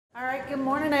All right, good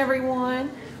morning,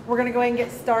 everyone. We're going to go ahead and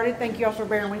get started. Thank you all for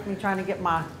bearing with me trying to get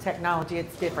my technology.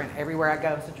 It's different everywhere I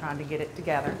go, so trying to get it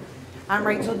together. I'm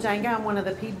Rachel Njenga. I'm one of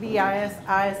the PBIS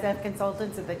ISF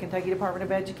consultants at the Kentucky Department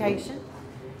of Education.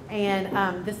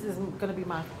 And this is going to be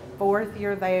my 4th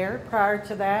year there. Prior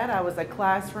to that, I was a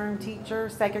classroom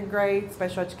teacher, 2nd grade,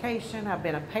 special education. I've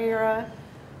been a para.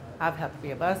 I've helped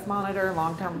be a bus monitor,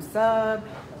 long-term sub.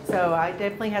 So I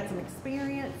definitely had some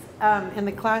experience. In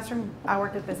the classroom, I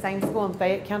worked at the same school in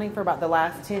Fayette County for about the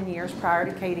last 10 years prior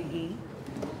to KDE.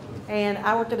 And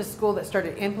I worked at a school that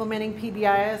started implementing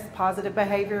PBIS, positive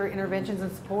behavior interventions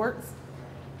and supports.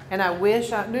 And I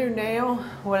wish I knew now,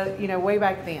 what, way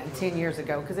back then, 10 years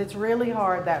ago, because it's really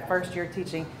hard that first year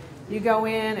teaching. You go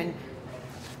in and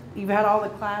you've had all the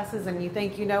classes and you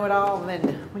think you know it all, and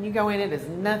then when you go in, it is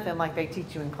nothing like they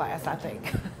teach you in class, I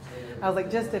think. I was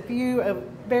like, just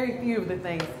very few of the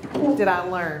things did I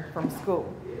learn from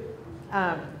school.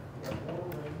 I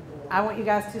want you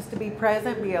guys just to be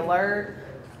present, be alert,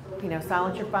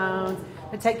 silence your phones,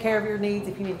 but take care of your needs.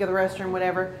 If you need to go to the restroom,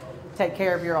 whatever, take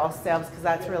care of your all selves, because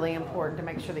that's really important to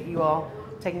make sure that you all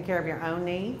taking care of your own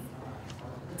needs.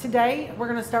 Today, we're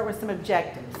going to start with some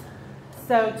objectives.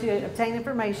 So to obtain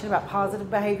information about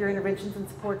positive behavior interventions and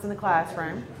supports in the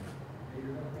classroom,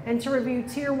 and to review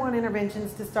Tier 1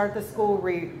 interventions to start the school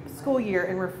year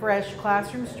and refresh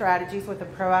classroom strategies with a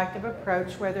proactive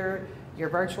approach, whether you're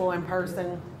virtual, in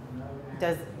person.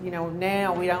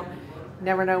 Now we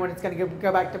never know when it's going to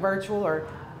go back to virtual, or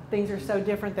things are so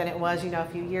different than it was, a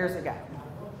few years ago.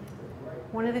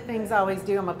 One of the things I always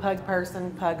do, I'm a pug person,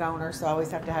 pug owner, so I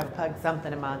always have to have a pug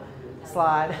something in my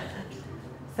slide.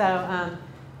 So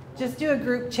just do a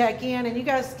group check-in, and you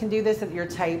guys can do this at your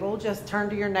table. Just turn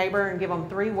to your neighbor and give them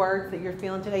 3 words that you're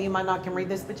feeling today. You might not can read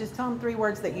this, but just tell them 3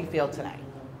 words that you feel today.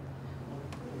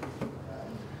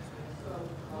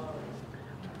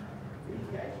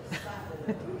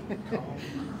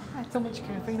 I had so much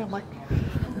caffeine, I'm like...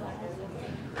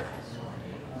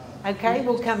 Okay,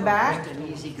 we'll come back.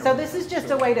 So this is just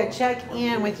a way to check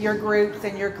in with your groups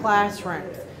and your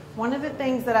classrooms. One of the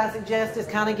things that I suggest is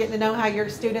kind of getting to know how your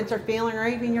students are feeling, or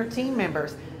even your team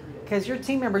members. Because your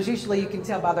team members, usually you can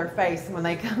tell by their face when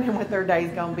they come in what their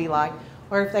day's going to be like.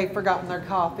 Or if they've forgotten their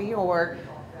coffee, or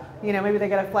maybe they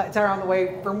got a flat tire on the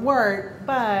way from work.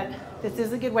 But this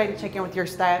is a good way to check in with your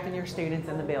staff and your students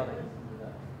in the building.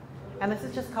 And this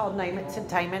is just called Name It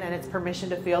Containment, and it's permission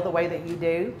to feel the way that you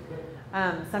do.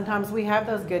 Sometimes we have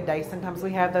those good days, sometimes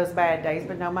we have those bad days,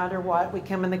 but no matter what, we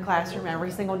come in the classroom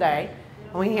every single day,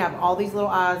 and we have all these little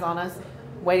eyes on us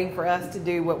waiting for us to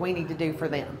do what we need to do for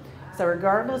them. So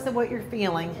regardless of what you're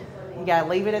feeling, you got to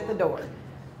leave it at the door.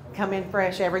 Come in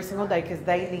fresh every single day, because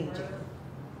they need you.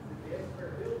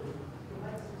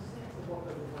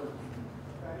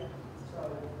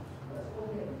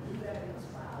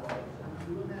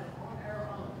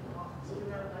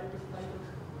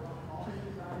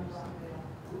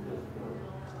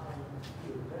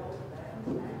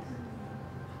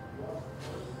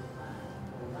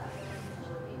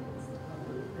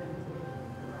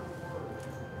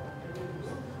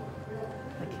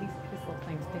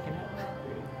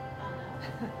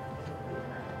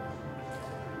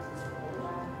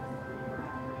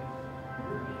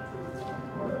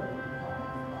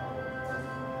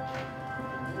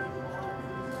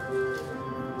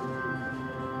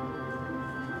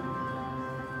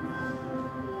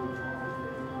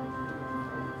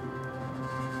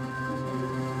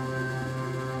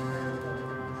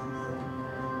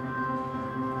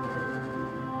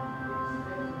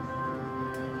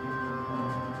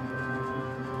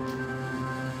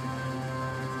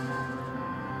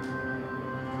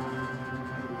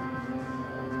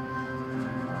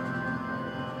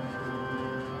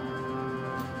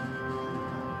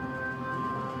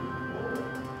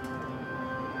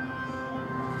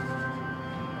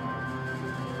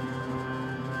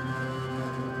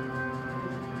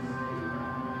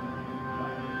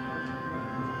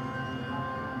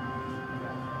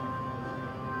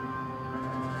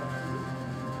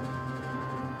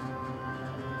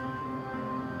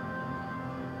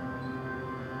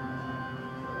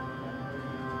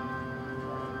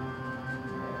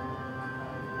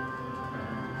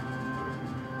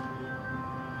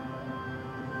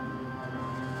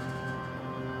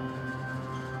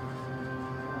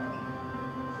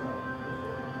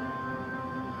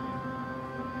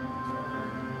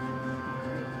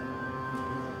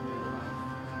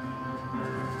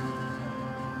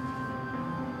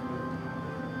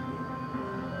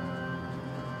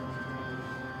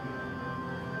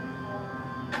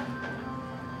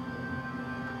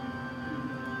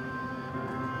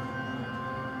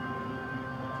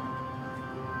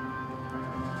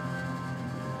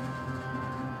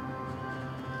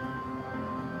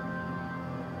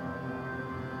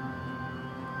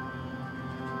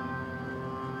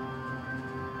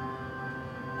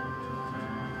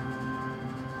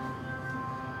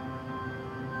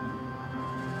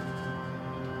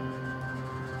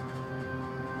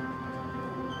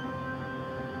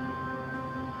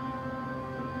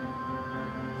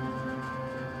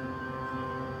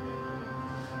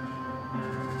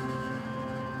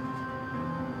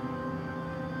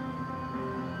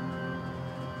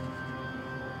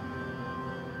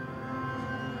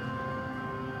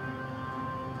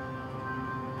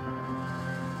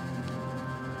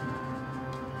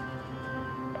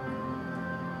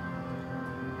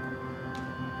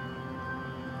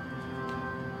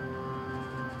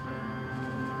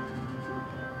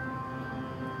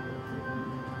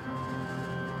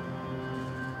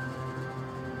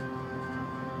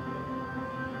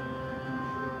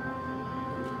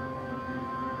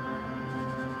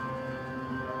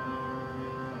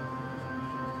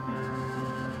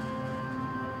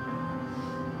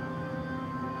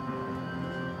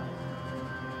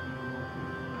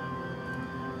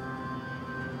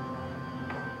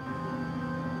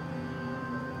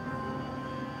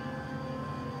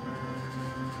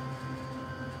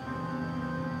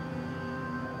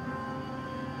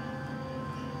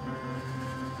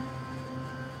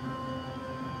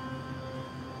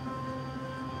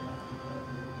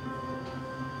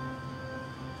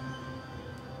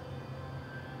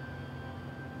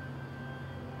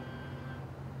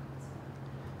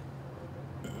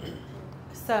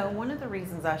 So one of the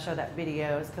reasons I show that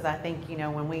video is because I think,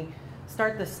 when we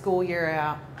start the school year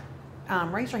out,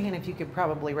 raise your hand if you could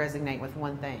probably resonate with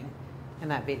one thing in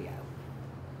that video.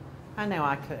 I know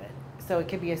I could. So it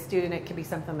could be a student, it could be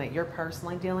something that you're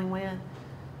personally dealing with.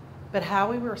 But how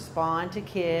we respond to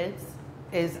kids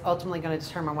is ultimately going to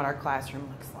determine what our classroom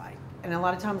looks like. And a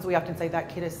lot of times we often say, that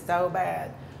kid is so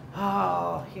bad.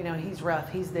 Oh, he's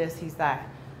rough, he's this, he's that.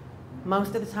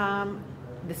 Most of the time,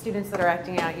 the students that are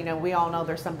acting out, we all know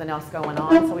there's something else going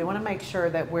on. So we want to make sure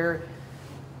that we're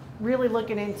really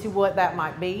looking into what that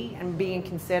might be and being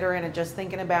considerate and just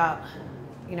thinking about,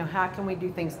 how can we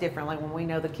do things differently when we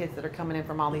know the kids that are coming in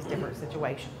from all these different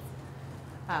situations.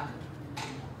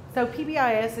 So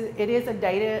PBIS, it is a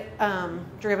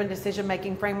data-driven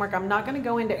decision-making framework. I'm not going to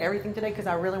go into everything today because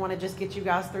I really want to just get you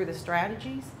guys through the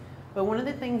strategies. But one of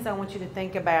the things I want you to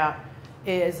think about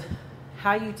is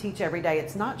how you teach every day.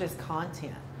 It's not just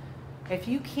content. If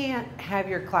you can't have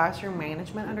your classroom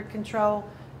management under control,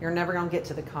 you're never going to get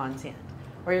to the content.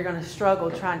 Or you're going to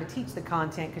struggle trying to teach the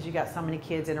content because you got so many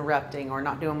kids interrupting or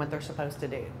not doing what they're supposed to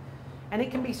do. And it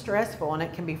can be stressful and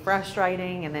it can be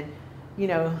frustrating, and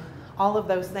then, all of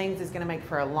those things is going to make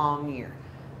for a long year.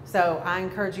 So I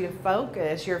encourage you to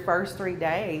focus your first 3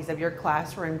 days of your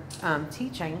classroom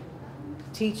teaching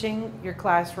your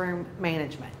classroom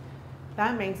management.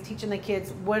 That means teaching the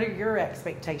kids, what are your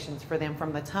expectations for them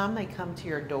from the time they come to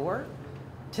your door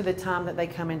to the time that they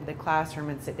come into the classroom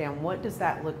and sit down. What does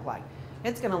that look like?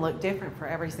 It's going to look different for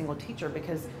every single teacher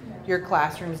because your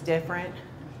classroom is different,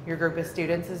 your group of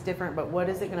students is different, but what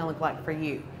is it going to look like for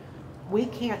you? We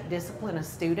can't discipline a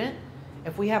student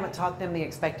if we haven't taught them the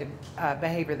expected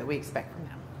behavior that we expect from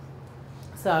them.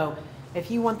 So if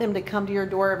you want them to come to your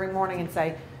door every morning and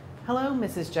say, hello,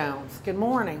 Mrs. Jones, good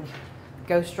morning,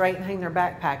 go straight and hang their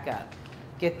backpack up,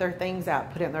 get their things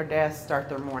out, put it in their desk, start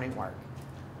their morning work.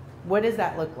 What does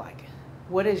that look like?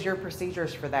 What is your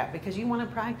procedures for that? Because you want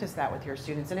to practice that with your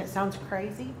students. And it sounds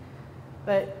crazy,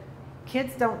 but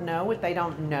kids don't know what they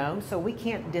don't know. So we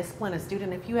can't discipline a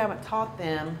student if you haven't taught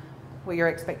them what your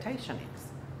expectation is.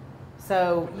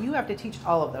 So you have to teach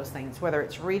all of those things, whether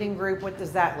it's reading group, what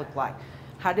does that look like?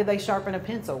 How do they sharpen a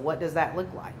pencil? What does that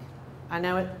look like? I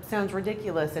know it sounds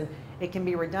ridiculous and it can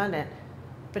be redundant,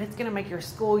 but it's going to make your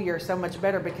school year so much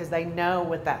better because they know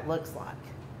what that looks like.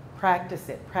 Practice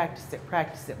it, practice it,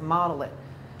 practice it, model it.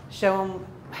 Show them,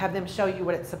 have them show you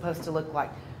what it's supposed to look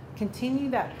like. Continue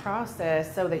that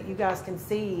process so that you guys can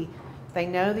see they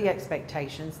know the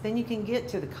expectations. Then you can get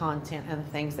to the content and the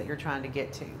things that you're trying to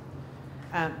get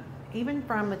to. Even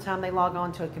from the time they log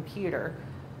on to a computer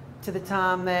to the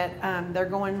time that they're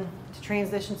going to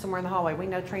transition somewhere in the hallway. We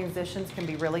know transitions can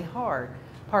be really hard.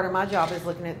 Part of my job is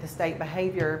looking at the state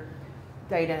behavior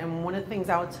data, and one of the things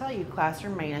I would tell you,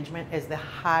 classroom management is the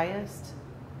highest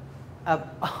of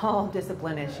all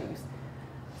discipline issues.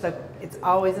 So it's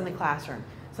always in the classroom.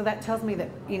 So that tells me that,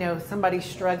 somebody's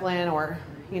struggling, or,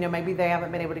 maybe they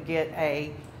haven't been able to get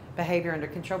a behavior under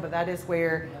control, but that is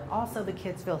where also the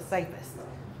kids feel safest.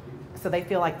 So they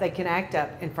feel like they can act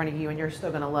up in front of you and you're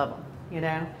still going to love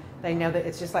them, They know that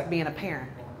it's just like being a parent.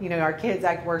 Our kids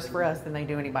act worse for us than they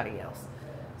do anybody else.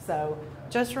 So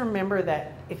just remember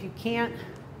that if you can't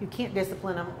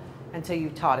discipline them until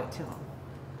you've taught it to them.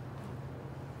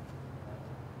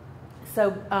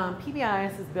 So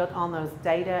PBIS is built on those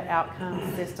data,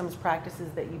 outcomes, systems,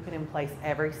 practices that you put in place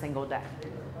every single day.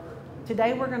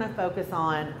 Today we're going to focus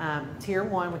on Tier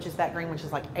 1, which is that green, which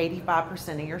is like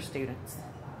 85% of your students,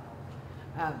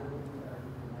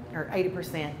 or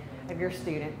 80% of your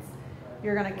students.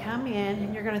 You're going to come in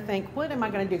and you're going to think, what am I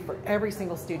going to do for every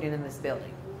single student in this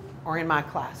building or in my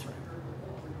classroom?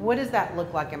 What does that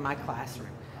look like in my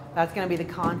classroom? That's going to be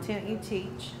the content you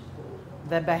teach,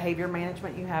 the behavior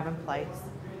management you have in place,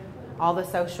 all the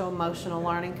social emotional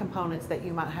learning components that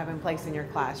you might have in place in your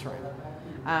classroom.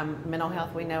 Mental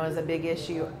health, we know, is a big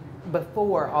issue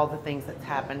before all the things that's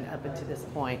happened up until this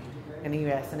point in the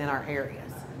U.S. and in our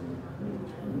areas.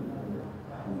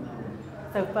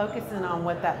 So focusing on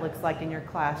what that looks like in your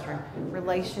classroom,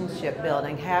 relationship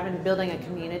building, building a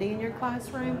community in your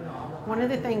classroom. One of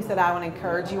the things that I would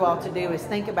encourage you all to do is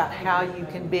think about how you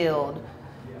can build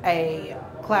a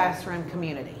classroom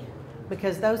community,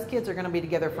 because those kids are going to be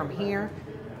together from here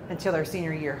until their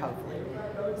senior year, hopefully.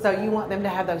 So you want them to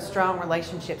have those strong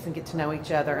relationships and get to know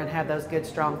each other and have those good,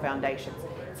 strong foundations.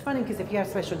 It's funny because if you have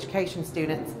special education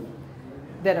students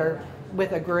that are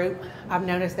with a group, I've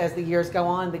noticed as the years go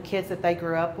on, the kids that they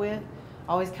grew up with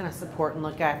always kind of support and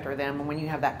look after them when you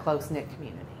have that close-knit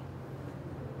community.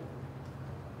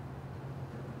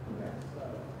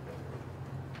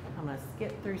 I'm going to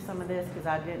skip through some of this because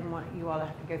I didn't want you all to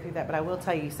have to go through that, but I will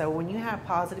tell you. So when you have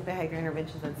positive behavior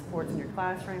interventions and supports in your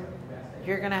classroom,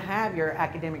 you're going to have your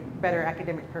better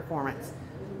academic performance,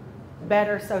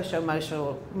 better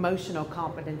social-emotional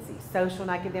competency, social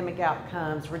and academic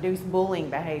outcomes, reduced bullying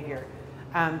behavior,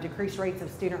 decreased rates of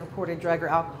student-reported drug or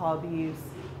alcohol abuse,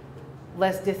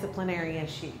 less disciplinary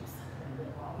issues.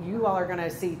 You all are going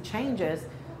to see changes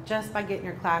just by getting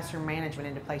your classroom management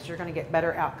into place. You're going to get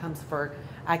better outcomes for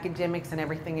academics and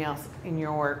everything else in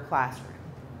your classroom.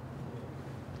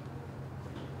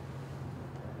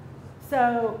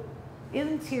 So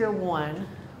in Tier 1,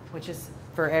 which is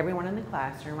for everyone in the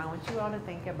classroom, I want you all to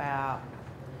think about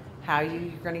how you're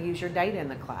going to use your data in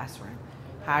the classroom.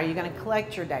 How are you going to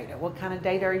collect your data? What kind of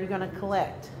data are you going to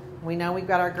collect? We know we've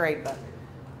got our grade book.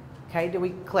 Okay, do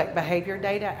we collect behavior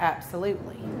data?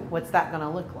 Absolutely. What's that going to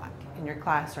look like in your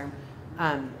classroom?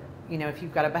 You know, if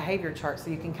you've got a behavior chart so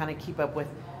you can kind of keep up with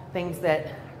things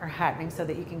that are happening so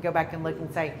that you can go back and look and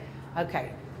say,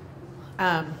 okay,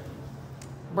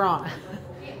 Braun,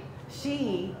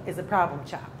 she is a problem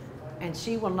child and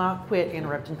she will not quit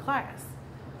interrupting class.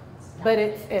 But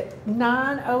it's at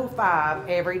 9:05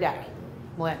 every day.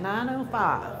 Well, at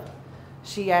 9:05,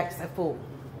 she acts a fool.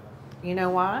 You know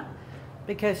why?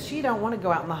 Because she don't want to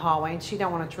go out in the hallway and she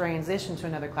don't want to transition to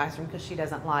another classroom because she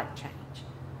doesn't like change.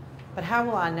 But how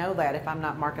will I know that if I'm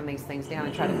not marking these things down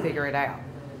and trying to figure it out?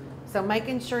 So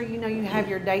making sure you know you have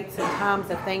your dates and times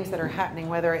of things that are happening,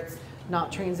 whether it's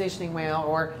not transitioning well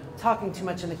or talking too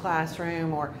much in the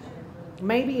classroom, or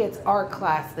maybe it's art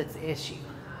class that's the issue.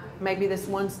 Maybe this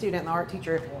one student and the art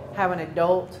teacher have an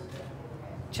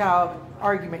adult-child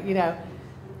argument. You know,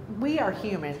 we are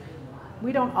human.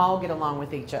 We don't all get along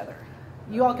with each other.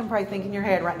 You all can probably think in your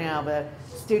head right now of a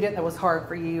student that was hard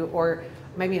for you, or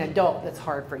maybe an adult that's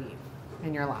hard for you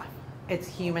in your life. It's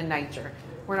human nature.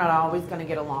 We're not always going to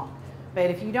get along. But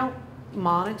if you don't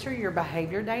monitor your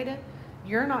behavior data,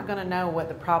 you're not going to know what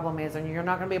the problem is, and you're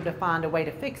not going to be able to find a way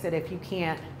to fix it if you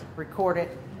can't record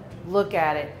it, look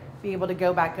at it, be able to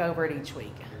go back over it each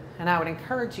week. And I would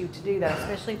encourage you to do that,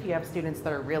 especially if you have students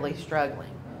that are really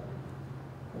struggling.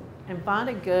 And find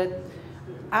a good,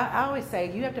 I always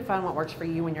say you have to find what works for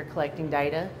you when you're collecting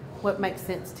data, what makes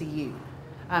sense to you.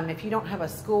 If you don't have a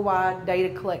school-wide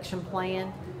data collection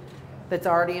plan that's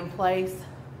already in place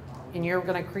and you're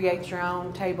going to create your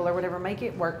own table or whatever, make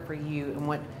it work for you and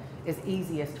what is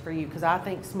easiest for you. Because I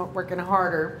think working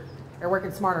harder, or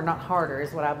working smarter, not harder,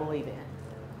 is what I believe in.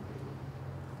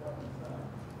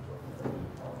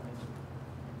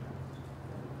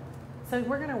 So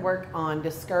we're going to work on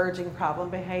discouraging problem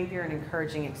behavior and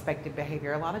encouraging expected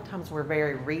behavior. A lot of times we're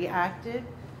very reactive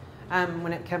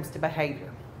when it comes to behavior.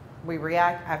 We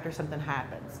react after something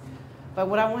happens. But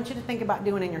what I want you to think about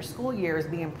doing in your school year is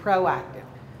being proactive.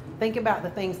 Think about the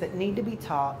things that need to be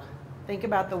taught. Think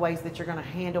about the ways that you're going to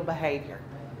handle behavior.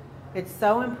 It's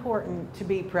so important to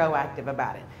be proactive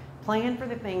about it. Plan for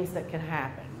the things that can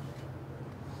happen.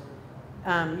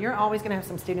 You're always going to have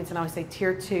some students, and I always say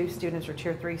Tier 2 students or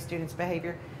Tier 3 students'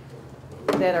 behavior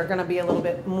that are going to be a little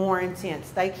bit more intense.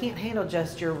 They can't handle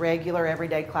just your regular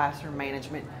everyday classroom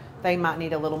management. They might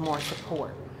need a little more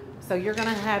support. So you're going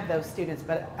to have those students,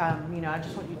 but you know, I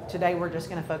just want you, today we're just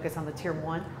going to focus on the Tier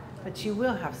 1, but you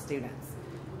will have students.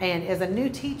 And as a new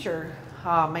teacher,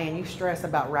 oh man, you stress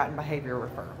about writing behavior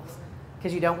referrals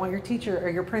because you don't want your teacher or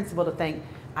your principal to think,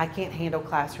 I can't handle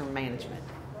classroom management.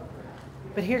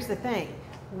 But here's the thing,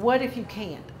 what if you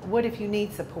can't? What if you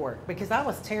need support? Because I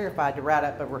was terrified to write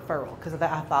up a referral because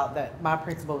I thought that my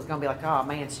principal was going to be like, oh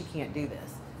man, she can't do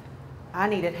this. I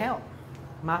needed help.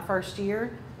 My first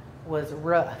year was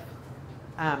rough.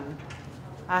 I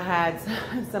had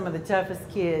some of the toughest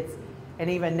kids, and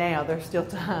even now they're still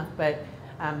tough, but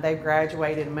they've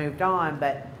graduated and moved on,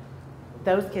 but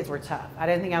those kids were tough. I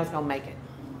didn't think I was going to make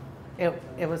it.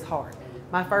 It was hard.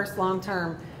 My first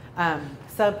long-term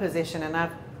sub position, and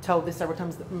I've told this several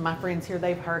times, my friends here,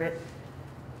 they've heard it.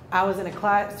 I was in a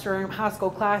classroom, high school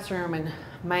classroom, and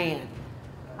man,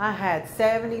 I had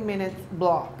 70 minutes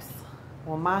blocks.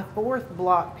 Well, my fourth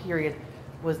block period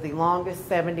was the longest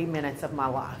 70 minutes of my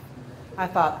life. I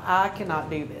thought, I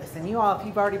cannot do this. And you all, if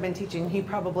you've already been teaching, you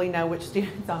probably know which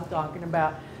students I'm talking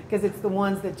about, because it's the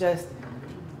ones that just,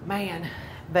 man,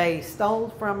 they stole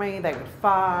from me, they would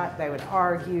fight, they would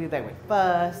argue, they would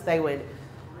fuss, they would,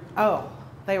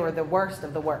 they were the worst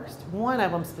of the worst. One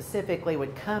of them specifically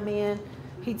would come in,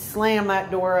 he'd slam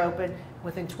that door open,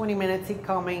 within 20 minutes he'd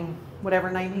call me whatever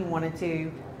name he wanted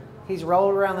to, he's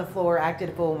rolled around the floor, acted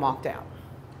a fool, and walked out.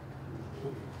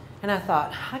 And I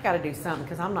thought, I got to do something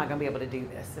because I'm not going to be able to do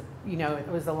this. You know, it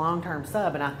was a long-term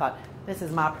sub, and I thought, this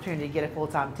is my opportunity to get a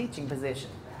full-time teaching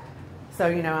position. So,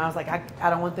 I was like, I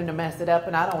don't want them to mess it up,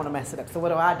 and I don't want to mess it up. So what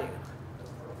do I do?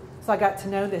 So I got to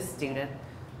know this student.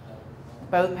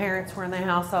 Both parents were in the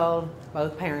household.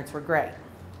 Both parents were great.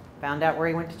 Found out where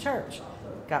he went to church.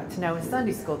 Got to know his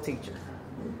Sunday school teacher.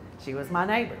 She was my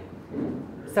neighbor.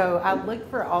 So I looked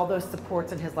for all those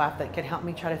supports in his life that could help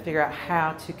me try to figure out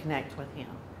how to connect with him.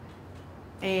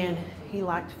 And he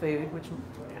liked food, which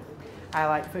I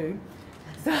like food.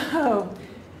 So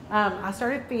I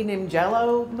started feeding him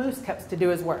Jell-O mousse cups to do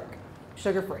his work,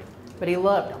 sugar-free. But he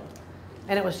loved them.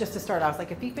 And it was just a start. I was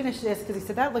like, if you finish this, because he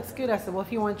said, that looks good. I said, well,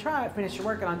 if you want to try it, finish your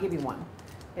work, and I'll give you one.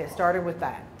 It started with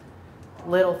that.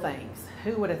 Little things.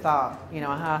 Who would have thought, a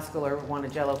high schooler would want a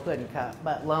Jell-O pudding cup?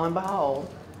 But lo and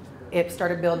behold, it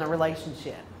started building a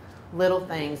relationship. Little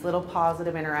things, little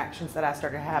positive interactions that I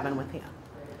started having with him.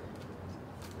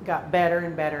 Got better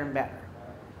and better and better.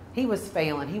 He was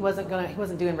failing. He wasn't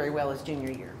doing very well his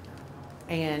junior year.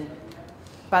 And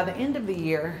by the end of the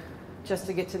year, just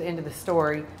to get to the end of the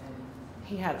story,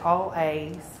 he had all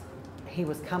A's. He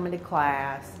was coming to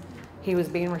class. He was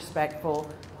being respectful.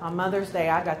 On Mother's Day,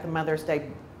 I got the Mother's Day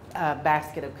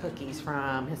basket of cookies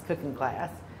from his cooking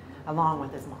class, along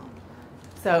with his mom.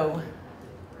 So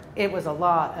it was a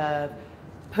lot of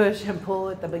push and pull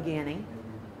at the beginning.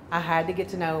 I had to get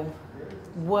to know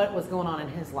what was going on in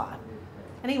his life.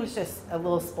 And he was just a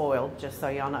little spoiled, just so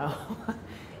y'all know.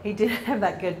 He did have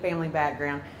that good family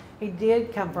background. He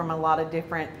did come from a lot of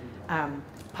different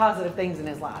positive things in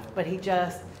his life, but he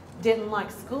just didn't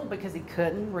like school because he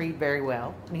couldn't read very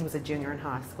well, and he was a junior in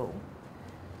high school.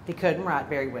 He couldn't write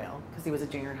very well because he was a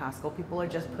junior in high school. People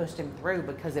had just pushed him through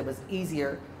because it was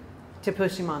easier to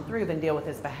push him on through than deal with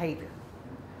his behavior.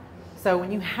 So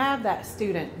when you have that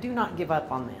student, do not give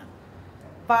up on them.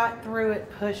 Fight through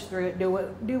it, push through it,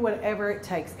 do whatever it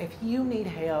takes. If you need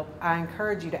help, I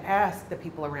encourage you to ask the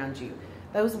people around you.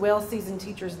 Those well-seasoned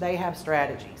teachers, they have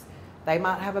strategies. They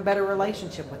might have a better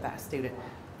relationship with that student.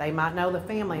 They might know the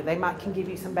family. They might can give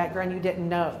you some background you didn't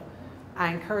know.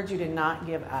 I encourage you to not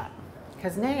give up.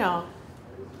 Because now,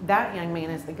 that young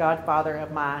man is the godfather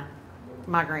of my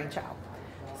grandchild.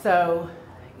 So,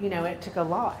 it took a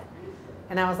lot.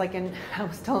 And I was like, and I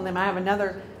was telling them I have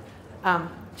another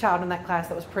child in that class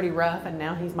that was pretty rough, and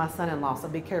now he's my son-in-law. So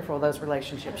be careful of those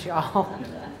relationships, y'all.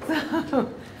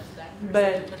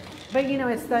 But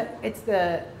it's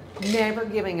the never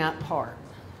giving up part.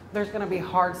 There's going to be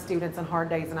hard students and hard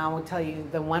days, and I will tell you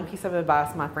the one piece of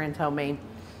advice my friend told me: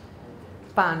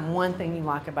 find one thing you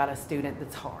like about a student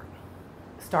that's hard.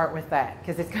 Start with that,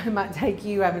 because it might take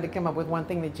you having to come up with one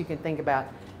thing that you can think about.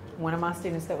 One of my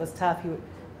students that was tough, he was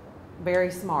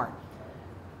very smart.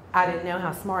 I didn't know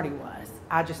how smart he was.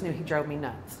 I just knew he drove me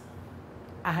nuts.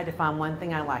 I had to find one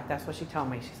thing I liked. That's what she told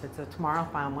me. She said, so tomorrow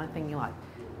find one thing you like.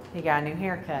 He got a new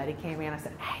haircut. He came in. I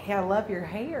said, hey, I love your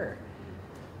hair.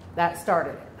 That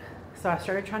started it. So I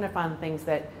started trying to find things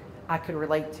that I could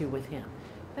relate to with him.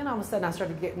 Then all of a sudden I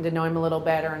started getting to know him a little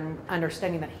better and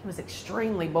understanding that he was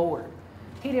extremely bored.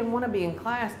 He didn't want to be in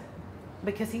class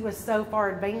because he was so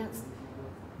far advanced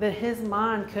that his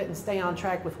mind couldn't stay on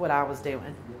track with what I was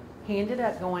doing. He ended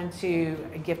up going to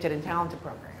a gifted and talented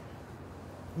program.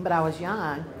 But I was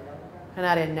young and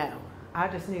I didn't know. I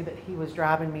just knew that he was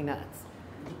driving me nuts.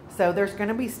 So there's going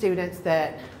to be students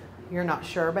that you're not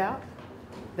sure about,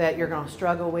 that you're going to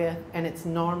struggle with, and it's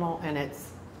normal and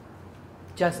it's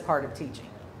just part of teaching.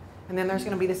 And then there's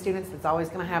going to be the students that's always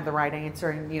going to have the right answer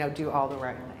and do all the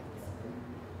right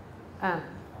things.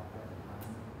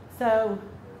 So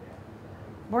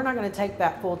we're not going to take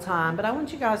that full time, but I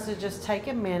want you guys to just take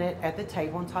a minute at the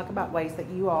table and talk about ways that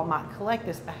you all might collect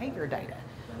this behavior data.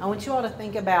 I want you all to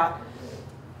think about,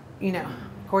 of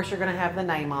course you're going to have the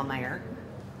name on there,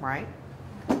 right?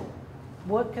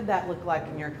 What could that look like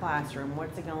in your classroom?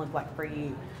 What's it going to look like for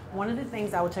you? One of the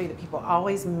things I will tell you that people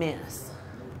always miss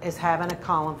is having a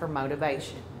column for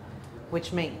motivation,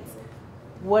 which means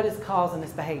what is causing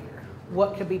this behavior?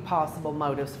 What could be possible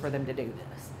motives for them to do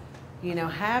this?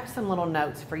 Have some little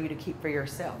notes for you to keep for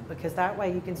yourself, because that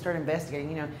way you can start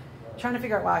investigating, trying to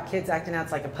figure out why a kid's acting out.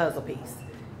 It's like a puzzle piece.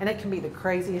 And it can be the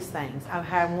craziest things. I've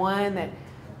had one that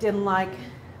didn't like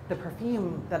the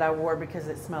perfume that I wore because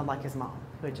it smelled like his mom,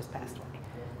 who had just passed away.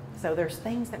 So there's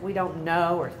things that we don't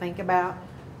know or think about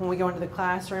when we go into the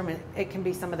classroom, and it can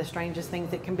be some of the strangest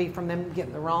things. It can be from them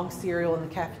getting the wrong cereal in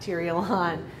the cafeteria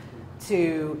line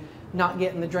to not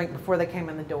getting the drink before they came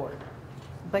in the door.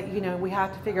 But, we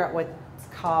have to figure out what's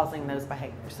causing those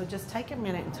behaviors. So just take a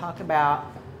minute and talk about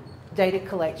data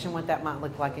collection, what that might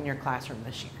look like in your classroom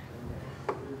this year.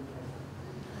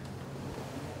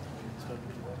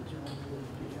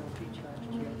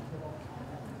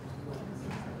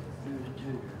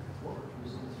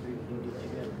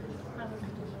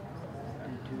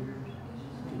 tutors?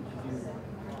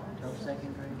 Till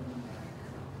second grade?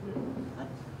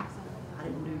 I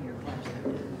didn't do your class that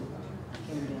day. I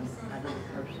came down, I did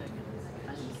first, second. I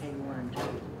did K1 and 2.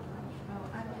 Oh,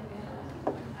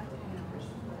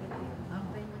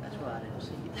 that's why I didn't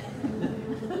see it.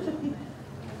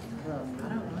 I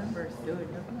don't remember doing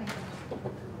nothing.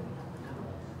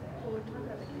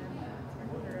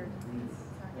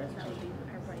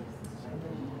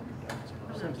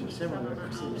 Something similar,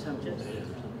 something.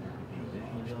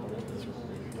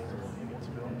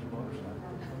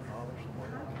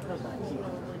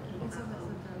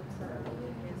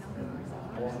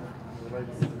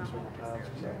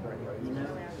 You know,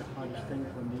 the hardest thing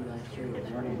for me last year was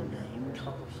learning the names.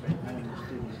 Learning the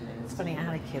students' names. It's funny, I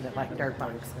had a kid that liked dirt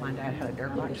bikes. My dad had a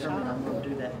dirt bike shop. I'm going to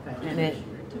do that fast. And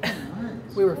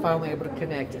we were finally able to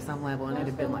connect at some level, and it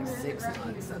had been like 6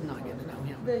 months of not getting to know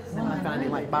him. And I finally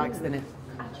liked bikes, then it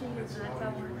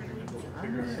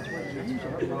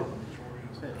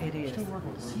is. Still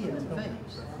working to see it in the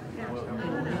face.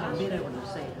 And being able to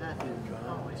say hi to them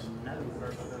and know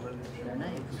their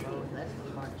names, that's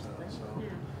the hardest thing.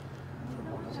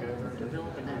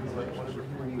 Developing that relationship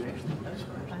where you actually know them.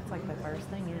 That's like the first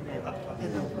thing, isn't it?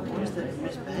 And the ones that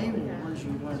misbehave are the ones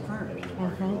you learn first.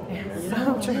 It's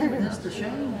so true. That's the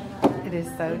shame. It is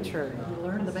so true. You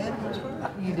learn the bad ones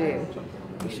first. You do.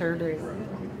 You sure do.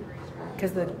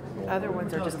 Because the other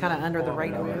ones are just kind of under the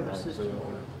radar. We have a system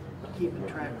keeping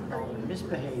track of all the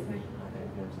misbehaving.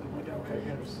 We don't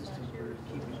have a system for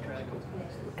keeping track of.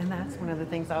 And that's one of the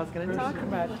things I was going to talk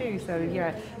about too. So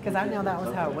yeah, because I know that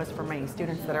was how it was for me.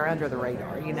 Students that are under the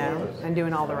radar, you know, and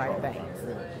doing all the right things.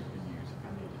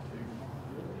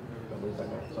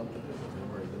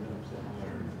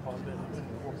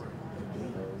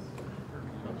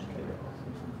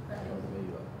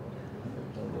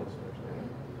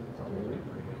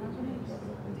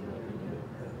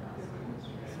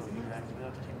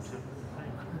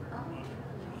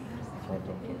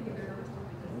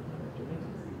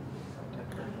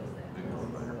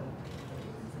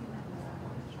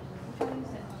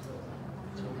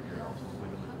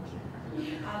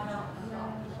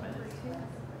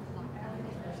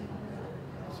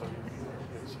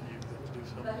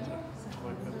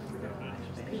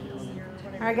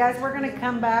 All right, guys, we're going to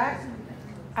come back.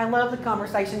 I love the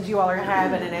conversations you all are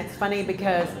having, and it's funny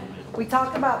because we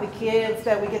talk about the kids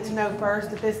that we get to know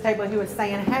first at this table who is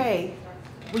saying, hey,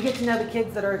 we get to know the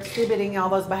kids that are exhibiting all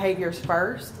those behaviors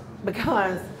first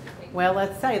because, well,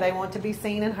 let's say they want to be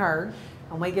seen and heard,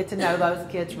 and we get to know those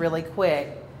kids really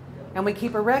quick. And we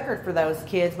keep a record for those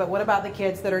kids, but what about the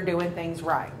kids that are doing things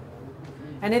right?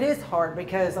 And it is hard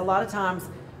because a lot of times,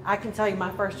 I can tell you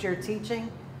my first year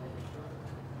teaching,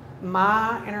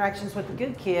 my interactions with the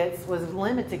good kids was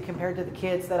limited compared to the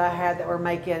kids that I had that were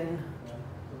making,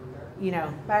 you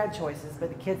know, bad choices. But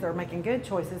the kids that were making good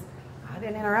choices, I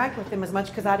didn't interact with them as much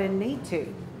because I didn't need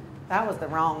to. That was the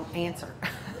wrong answer.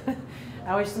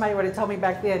 I wish somebody would have told me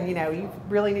back then, you know, you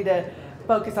really need to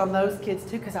focus on those kids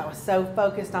too, because I was so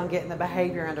focused on getting the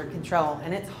behavior under control,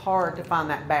 and it's hard to find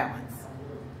that balance.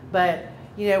 But,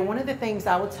 you know, one of the things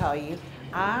I will tell you,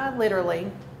 I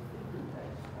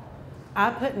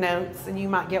put notes, and you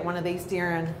might get one of these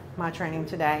during my training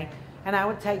today, and I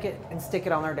would take it and stick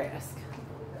it on their desk.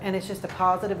 And it's just a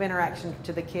positive interaction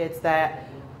to the kids that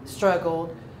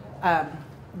struggled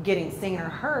getting seen or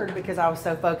heard because I was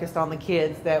so focused on the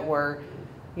kids that were,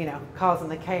 you know, causing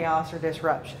the chaos or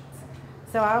disruptions.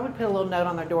 So I would put a little note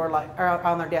on their door, or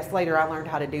on their desk. Later, I learned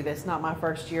how to do this. Not my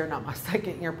first year, not my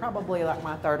second year, probably like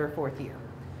my third or fourth year.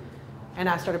 And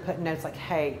I started putting notes like,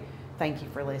 hey, thank you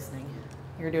for listening.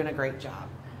 You're doing a great job.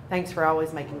 Thanks for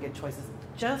always making good choices.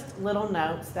 Just little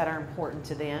notes that are important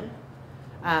to them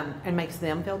and makes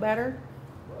them feel better.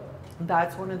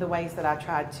 That's one of the ways that I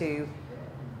tried to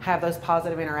have those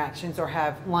positive interactions or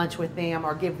have lunch with them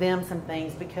or give them some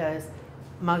things, because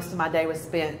most of my day was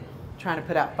spent trying to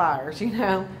put out fires, you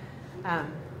know.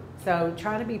 So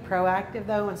trying to be proactive,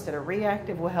 though, instead of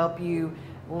reactive will help you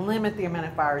limit the amount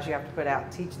of fires you have to put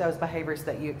out. Teach those behaviors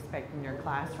that you expect in your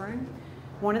classroom.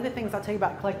 One of the things I'll tell you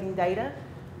about collecting data,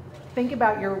 think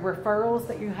about your referrals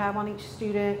that you have on each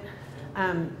student,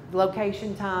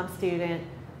 location, time, student,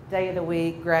 day of the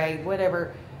week, grade,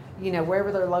 whatever, you know,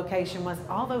 wherever their location was.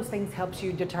 All those things helps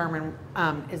you determine,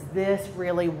 is this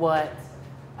really what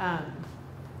I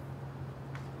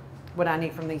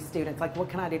need from these students? Like, what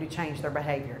can I do to change their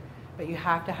behavior? But you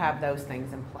have to have those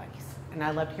things in place. And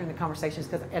I loved hearing the conversations,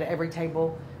 because at every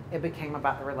table, it became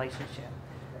about the relationship.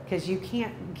 Because you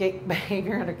can't get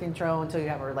behavior under control until you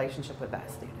have a relationship with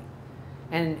that student.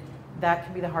 And that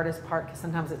can be the hardest part, because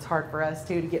sometimes it's hard for us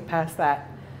too to get past that.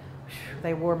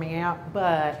 they wore me out,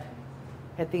 but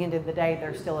at the end of the day,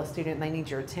 they're still a student and they need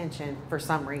your attention for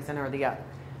some reason or the other.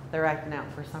 They're acting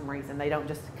out for some reason. They don't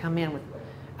just come in with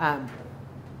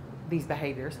these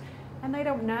behaviors. And they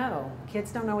don't know.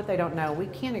 Kids don't know what they don't know. We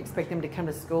can't expect them to come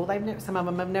to school. Some of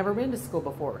them have never been to school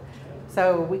before.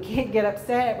 So we can't get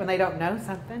upset when they don't know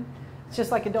something. It's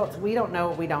just like adults. We don't know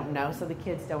what we don't know, so the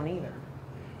kids don't either.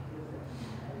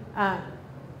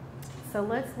 So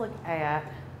let's look at,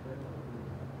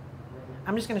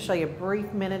 I'm just going to show you a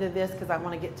brief minute of this because I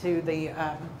want to get to the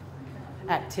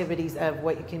activities of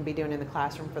what you can be doing in the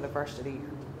classroom for the first of the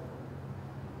year.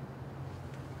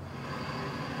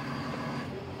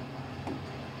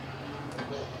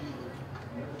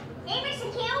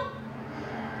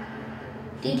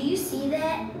 Did you see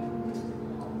that?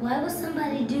 Why would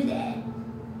somebody do that?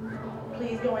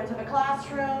 Please go into the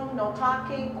classroom, no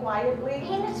talking, quietly.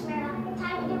 Hey, Miss Meredith,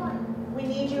 how you doing? We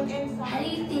need you How inside. do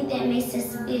you think that makes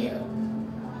us feel?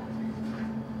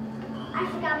 I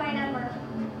forgot my number.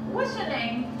 What's your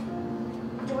name?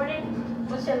 Jordan?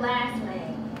 What's your last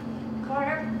name?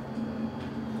 Carter?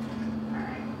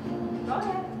 Go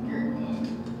ahead.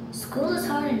 School is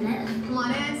hard enough. Come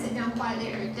on in, sit down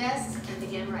quietly at your desk, and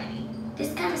begin writing.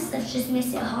 This kind of stuff just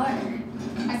makes it harder.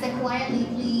 I said quietly,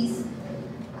 please.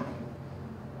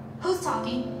 Who's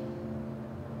talking?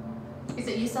 Is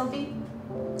it you, Sophie?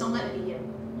 Don't let it be you.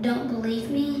 Don't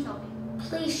believe me? Sophie.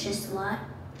 Please just lie.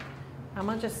 I'm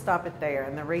going to just stop it there.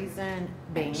 And the reason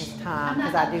being is time,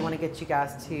 because I do want to get you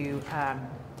guys to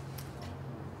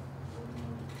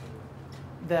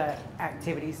the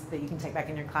activities that you can take back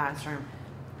in your classroom.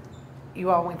 You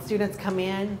all, when students come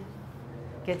in,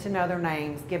 get to know their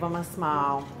names, give them a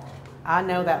smile. I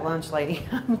know that lunch lady.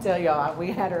 I'm telling y'all,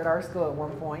 we had her at our school at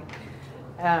one point.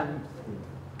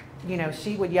 You know,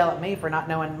 she would yell at me for not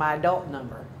knowing my adult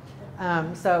number.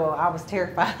 So I was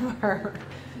terrified of her.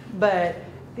 But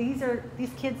these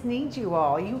kids need you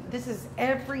all. This is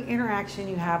every interaction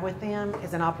you have with them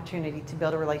is an opportunity to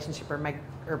build a relationship or make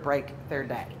or break their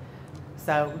day.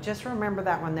 So just remember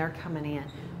that when they're coming in.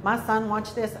 My son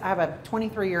watched this. I have a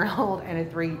 23-year-old and a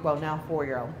now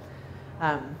 4-year-old.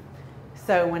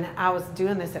 So when I was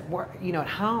doing this at work, you know, at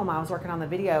home, I was working on the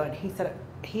video, and he said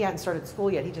he hadn't started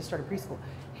school yet. He just started preschool.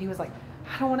 He was like,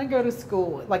 I don't want to go to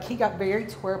school. Like, he got very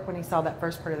twerp when he saw that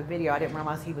first part of the video. I didn't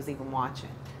realize he was even watching.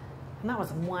 And that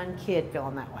was one kid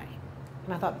feeling that way.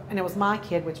 And I thought, and it was my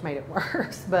kid, which made it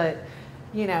worse. But,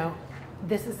 you know,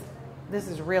 this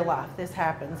is real life. This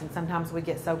happens. And sometimes we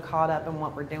get so caught up in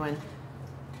what we're doing.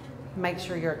 Make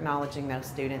sure you're acknowledging those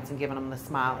students and giving them the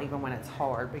smile even when it's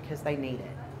hard, because they need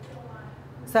it.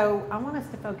 So I want us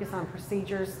to focus on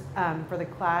procedures for the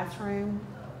classroom.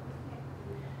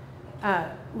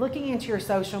 Looking into your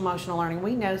social emotional learning,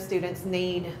 we know students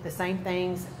need the same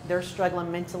things. They're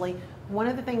struggling mentally. One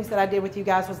of the things that I did with you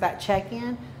guys was that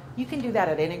check-in. You can do that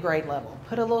at any grade level.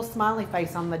 Put a little smiley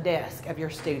face on the desk of your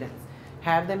students.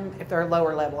 Have them, if they're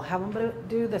lower level, have them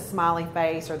do the smiley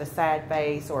face or the sad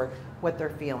face or what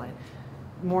they're feeling.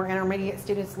 More intermediate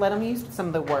students, let them use some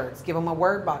of the words. Give them a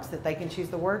word box that they can choose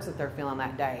the words that they're feeling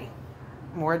that day.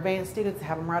 More advanced students,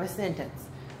 have them write a sentence.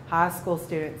 High school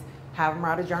students, have them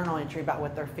write a journal entry about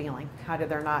what they're feeling. How did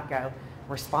their night go?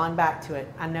 Respond back to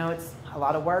it. I know it's a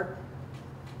lot of work,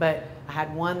 but I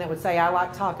had one that would say, I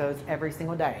like tacos every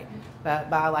single day. But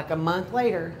by like a month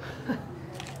later,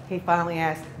 he finally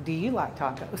asked, do you like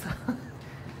tacos?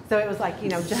 So it was like, you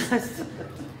know, just,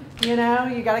 you know,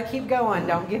 you got to keep going.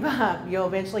 Don't give up. You'll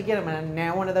eventually get them. And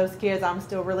now one of those kids I'm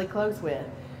still really close with.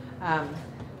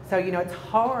 So, you know, it's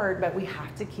hard, but we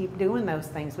have to keep doing those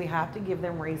things. We have to give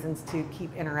them reasons to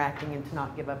keep interacting and to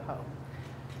not give up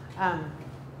hope.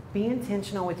 Be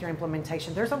intentional with your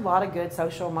implementation. There's a lot of good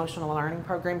social emotional learning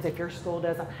programs. If your school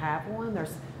doesn't have one,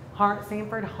 there's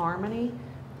Sanford Harmony.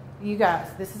 You guys,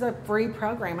 this is a free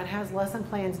program. It has lesson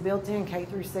plans built in K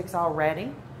through 6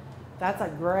 already. That's a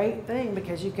great thing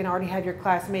because you can already have your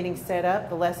class meetings set up.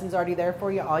 The lesson's already there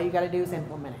for you. All you got to do is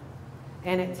implement it.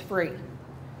 And it's free.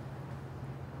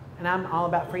 And I'm all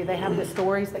about free. They have the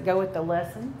stories that go with the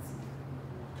lessons.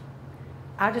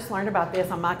 I just learned about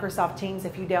this on Microsoft Teams.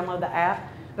 If you download the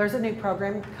app, there's a new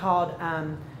program called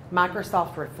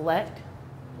Microsoft Reflect.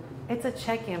 It's a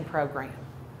check-in program.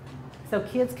 So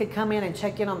kids could come in and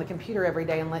check in on the computer every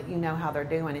day and let you know how they're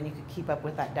doing, and you could keep up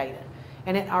with that data.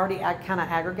 And it already kind of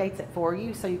aggregates it for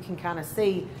you, so you can kind of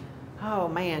see, oh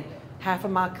man, half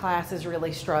of my class is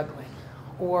really struggling.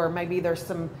 Or maybe there's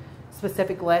some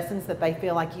specific lessons that they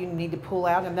feel like you need to pull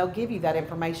out, and they'll give you that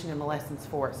information in the lessons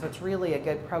for it. So it's really a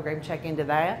good program. Check into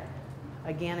that.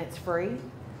 Again, it's free.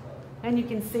 And you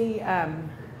can see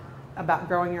about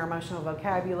growing your emotional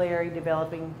vocabulary,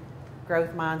 developing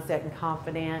growth mindset and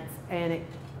confidence, and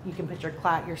you can put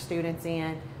your students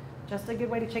in. Just a good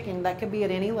way to check in. That could be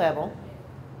at any level.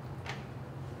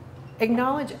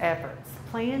 Acknowledge efforts.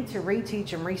 Plan to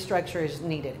reteach and restructure as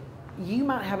needed. You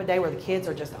might have a day where the kids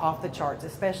are just off the charts,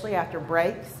 especially after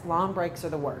breaks. Long breaks are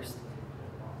the worst.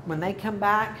 When they come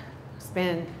back,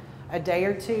 spend a day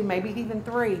or two, maybe even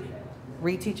 3,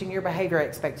 reteaching your behavior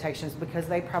expectations because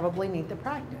they probably need the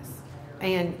practice.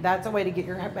 And that's a way to get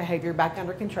your behavior back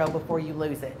under control before you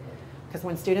lose it. Because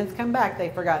when students come back,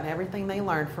 they've forgotten everything they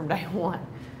learned from day 1.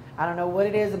 I don't know what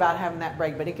it is about having that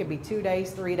break, but it could be 2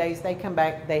 days, 3 days. They come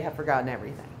back, they have forgotten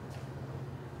everything.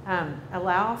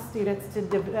 Allow students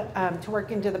to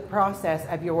work into the process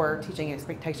of your teaching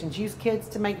expectations. Use kids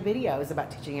to make videos about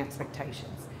teaching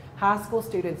expectations. High school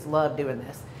students love doing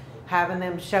this. Having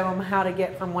them show them how to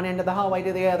get from one end of the hallway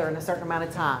to the other in a certain amount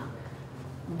of time.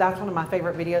 That's one of my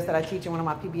favorite videos that I teach in one of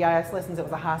my PBIS lessons. It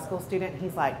was a high school student.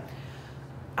 He's like,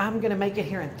 I'm going to make it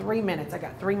here in 3 minutes. I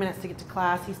got 3 minutes to get to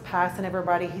class. He's passing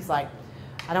everybody. He's like,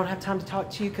 I don't have time to talk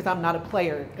to you because I'm not a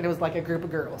player. And it was like a group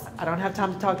of girls. I don't have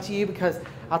time to talk to you because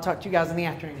I'll talk to you guys in the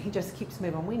afternoon. He just keeps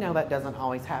moving. We know that doesn't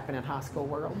always happen in high school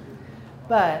world.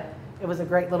 But it was a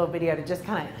great little video to just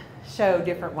kind of show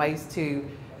different ways to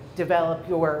develop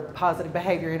your positive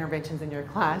behavior interventions in your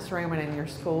classroom and in your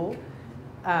school.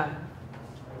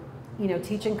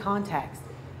 Teaching context.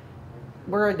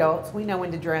 We're adults. We know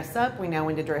when to dress up. We know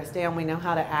when to dress down. We know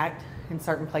how to act in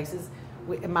certain places.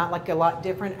 It might look a lot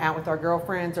different out with our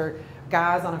girlfriends or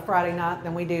guys on a Friday night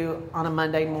than we do on a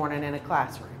Monday morning in a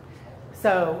classroom.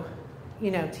 So,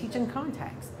 teaching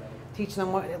context. Teach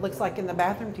them what it looks like in the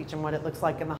bathroom. Teach them what it looks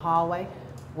like in the hallway.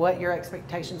 What your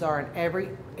expectations are in every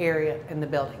area in the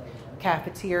building.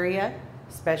 Cafeteria,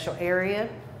 special area.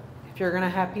 If you're going to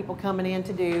have people coming in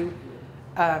to do,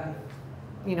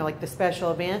 like the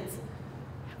special events,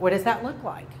 what does that look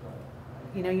like?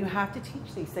 You have to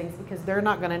teach these things because they're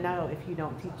not going to know if you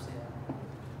don't teach them.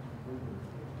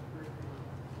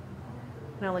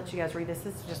 And I'll let you guys read this.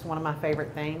 This is just one of my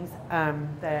favorite things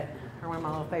that are one of my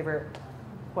little favorite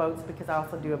quotes because I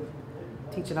also do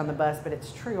teach it on the bus, but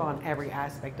it's true on every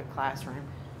aspect of classroom.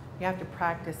 You have to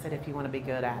practice it if you want to be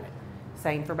good at it.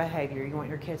 Same for behavior. You want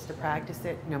your kids to practice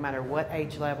it no matter what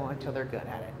age level until they're good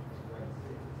at it.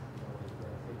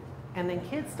 And then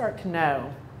kids start to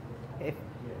know if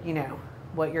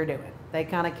what you're doing. They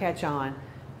kind of catch on.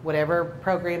 Whatever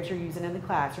programs you're using in the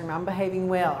classroom, I'm behaving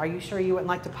well. Are you sure you wouldn't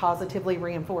like to positively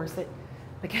reinforce it?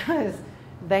 Because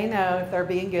they know if they're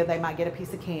being good, they might get a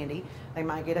piece of candy, they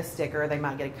might get a sticker, they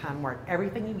might get a kind word.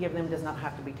 Everything you give them does not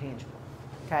have to be tangible,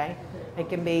 okay? It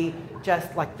can be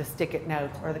just like the stick-it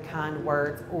notes or the kind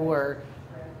words or,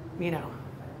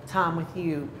 time with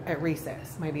you at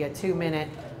recess, maybe a 2-minute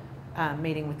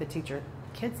meeting with the teacher.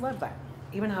 Kids love that.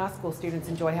 Even high school students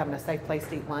enjoy having a safe place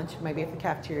to eat lunch, maybe if the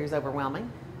cafeteria is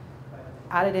overwhelming.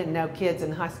 I didn't know kids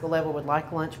in high school level would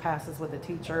like lunch passes with a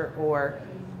teacher or,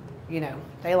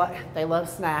 they love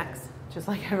snacks just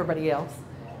like everybody else.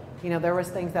 There was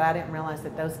things that I didn't realize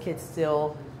that those kids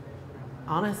still,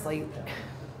 honestly,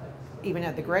 even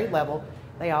at the grade level,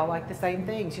 they all like the same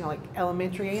things, like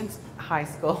elementary and high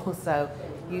school. So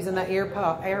using the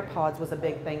AirPods was a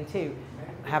big thing too.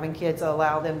 Having kids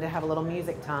allow them to have a little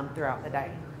music time throughout the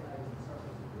day.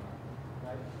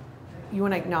 You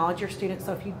want to acknowledge your students.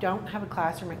 So if you don't have a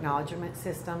classroom acknowledgement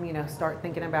system, start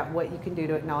thinking about what you can do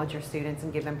to acknowledge your students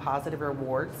and give them positive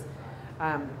rewards.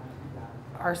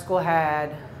 Our school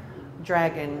had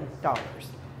Dragon dollars.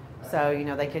 So,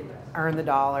 they could earn the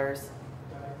dollars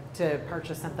to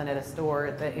purchase something at a store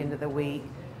at the end of the week.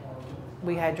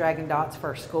 We had Dragon Dots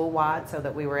for school-wide so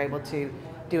that we were able to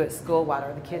do it school-wide.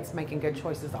 Are the kids making good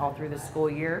choices all through the school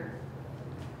year?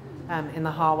 In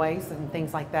the hallways and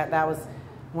things like that. That was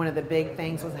one of the big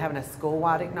things, was having a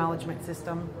school-wide acknowledgement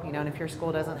system. And if your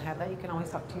school doesn't have that, you can always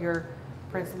talk to your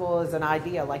principal as an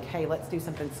idea, like, hey, let's do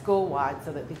something school-wide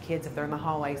so that the kids, if they're in the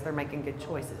hallways, they're making good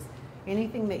choices.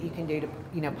 Anything that you can do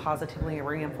to, positively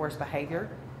reinforce behavior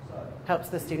helps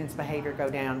the student's behavior go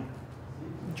down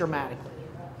dramatically.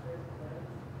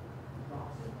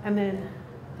 And then,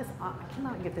 I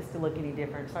cannot get this to look any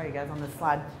different. Sorry, guys, on this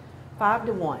slide. 5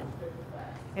 to 1.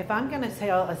 If I'm going to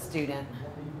tell a student,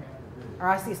 or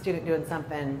I see a student doing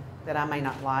something that I may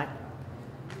not like,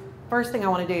 first thing I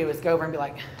want to do is go over and be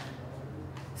like,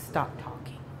 stop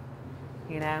talking,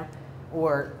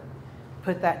 or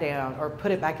put that down, or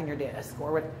put it back in your desk,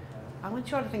 or what. I want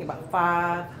you all to think about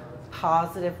 5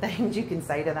 positive things you can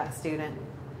say to that student,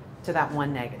 to that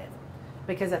one negative.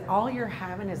 Because if all you're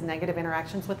having is negative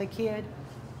interactions with a kid,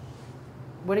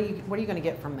 what are you going to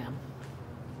get from them?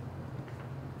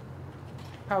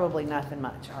 Probably nothing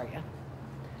much, are you?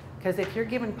 Because if you're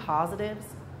given positives,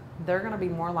 they're going to be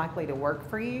more likely to work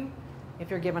for you if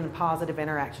you're given positive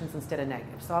interactions instead of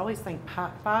negative. So I always think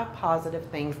 5 positive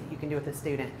things that you can do with a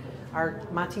student.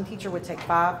 My team teacher would take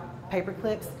 5 paper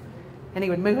clips and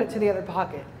he would move it to the other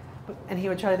pocket. And he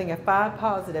would try to think of 5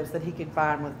 positives that he could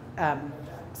find with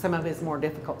some of his more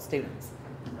difficult students.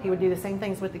 He would do the same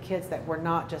things with the kids that were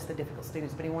not just the difficult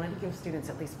students, but he wanted to give students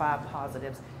at least 5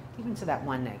 positives, even to that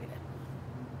 1 negative.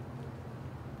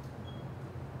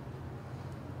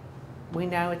 We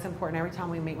know it's important every time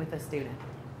we meet with a student.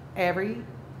 Every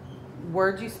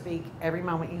word you speak, every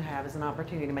moment you have is an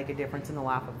opportunity to make a difference in the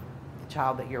life of the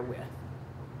child that you're with.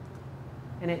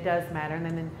 And it does matter. And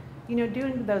then,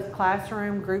 doing those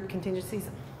classroom group contingencies,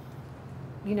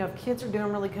 if kids are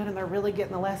doing really good and they're really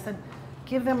getting the lesson,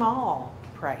 give them all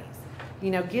praise.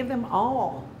 Give them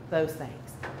all those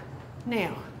things.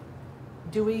 Now,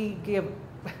 do we give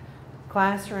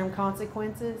classroom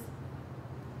consequences?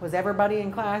 Was everybody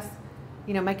in class,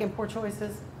 making poor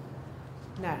choices?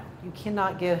 No, you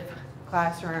cannot give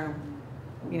classroom,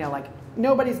 like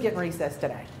nobody's getting recess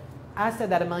today. I said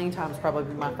that a million times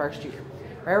probably my first year.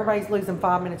 Or everybody's losing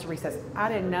 5 minutes of recess. I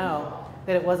didn't know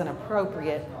that it wasn't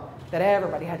appropriate that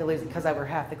everybody had to lose it because over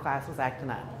half the class was acting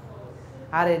up.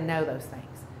 I didn't know those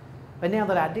things. But now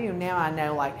that I do, now I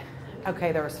know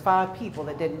okay, there was 5 people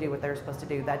that didn't do what they were supposed to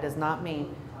do. That does not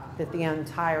mean that the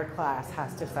entire class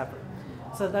has to suffer.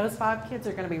 So those 5 kids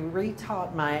are going to be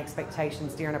retaught my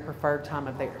expectations during a preferred time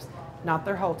of theirs. Not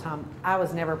their whole time. I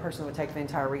was never a person who would take the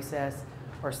entire recess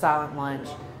or silent lunch.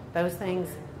 Those things,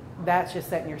 that's just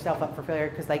setting yourself up for failure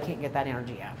because they can't get that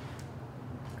energy out.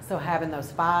 So having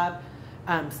those 5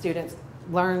 students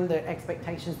learn the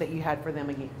expectations that you had for them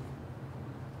again.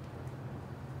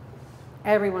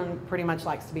 Everyone pretty much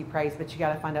likes to be praised, but you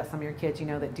got to find out some of your kids,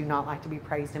 that do not like to be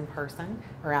praised in person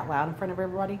or out loud in front of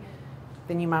everybody.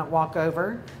 Then you might walk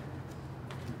over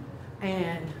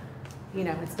and,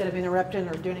 instead of interrupting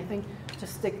or doing anything,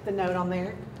 just stick the note on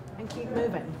there and keep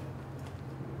moving.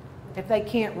 If they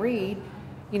can't read,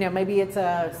 maybe it's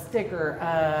a sticker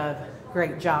of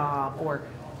great job or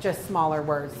just smaller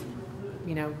words,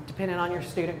 depending on your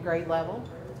student grade level,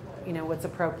 what's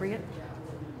appropriate.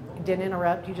 Didn't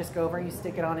interrupt, you just go over, you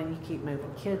stick it on, and you keep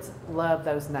moving. Kids love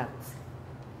those notes.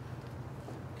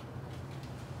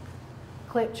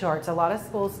 Clip charts. A lot of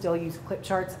schools still use clip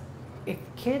charts. If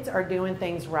kids are doing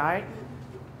things right,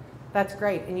 that's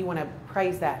great, and you want to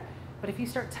praise that. But if you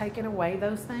start taking away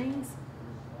those things,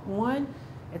 one,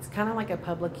 it's kind of like a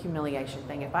public humiliation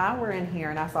thing. If I were in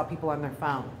here and I saw people on their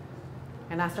phone,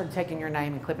 and I started taking your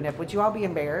name and clipping it up, would you all be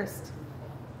embarrassed?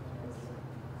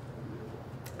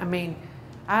 I mean,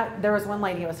 there was one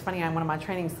lady, it was funny, on one of my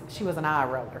trainings, she was an eye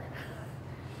roller.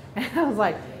 And I was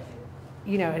like,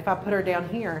 if I put her down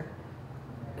here,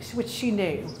 which she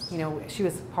knew, she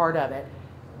was part of it,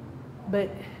 but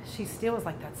she still was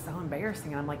like, that's so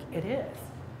embarrassing. And I'm like, it is.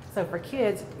 So for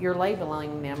kids, you're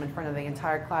labeling them in front of the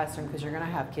entire classroom because you're going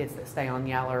to have kids that stay on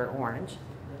yellow or orange.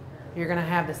 You're going to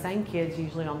have the same kids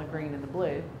usually on the green and the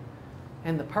blue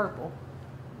and the purple.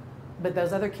 But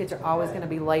those other kids are always going to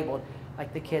be labeled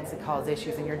like the kids that cause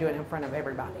issues, and you're doing it in front of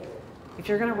everybody. If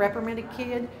you're going to reprimand a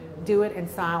kid, do it in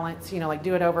silence,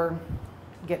 do it over,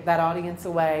 get that audience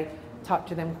away, talk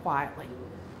to them quietly.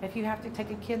 If you have to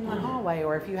take a kid in the hallway,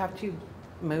 or if you have to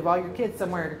move all your kids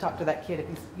somewhere to talk to that kid if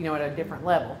he's, at a different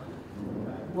level,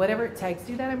 whatever it takes,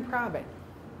 do that in private.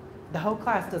 The whole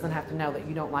class doesn't have to know that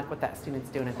you don't like what that student's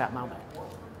doing at that moment.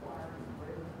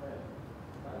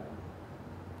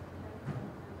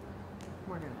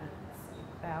 We're going to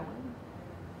skip that one.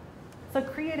 So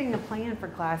creating a plan for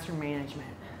classroom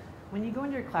management. When you go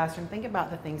into your classroom, think about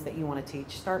the things that you want to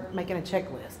teach. Start making a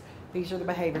checklist. These are the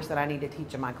behaviors that I need to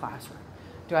teach in my classroom.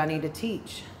 Do I need to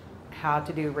teach how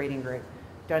to do a reading group?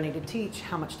 Do I need to teach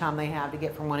how much time they have to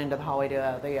get from one end of the hallway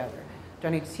to the other? Do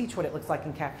I need to teach what it looks like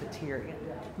in cafeteria?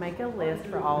 Make a list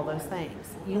for all those things.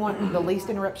 You want the least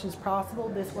interruptions possible.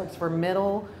 This works for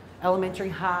middle, elementary,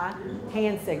 high.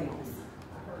 Hand signals.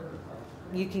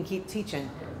 You can keep teaching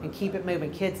and keep it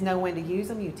moving. Kids know when to use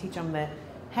them. You teach them that,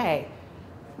 hey,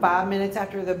 5 minutes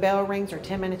after the bell rings or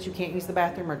 10 minutes you can't use the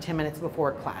bathroom, or 10 minutes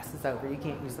before class is over you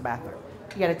can't use the bathroom.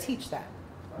 You got to teach that.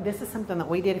 This is something that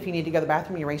we did. If you need to go to the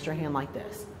bathroom, you raised your hand like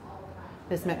this.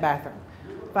 This meant bathroom.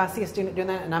 If I see a student doing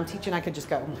that and I'm teaching, I could just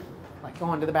go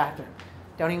on to the bathroom.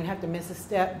 Don't even have to miss a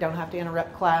step. Don't have to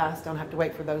interrupt class. Don't have to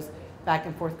wait for those back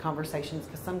and forth conversations,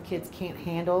 because some kids can't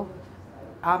handle,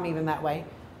 I'm even that way,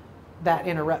 that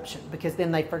interruption, because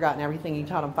then they've forgotten everything you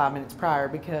taught them 5 minutes prior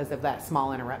because of that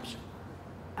small interruption.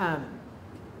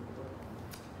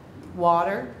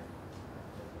 Water,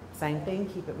 same thing,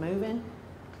 keep it moving.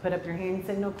 Put up your hand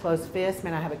signal, closed fist.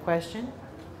 May I have a question?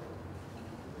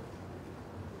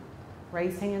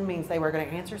 Raised hand means they were going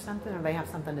to answer something or they have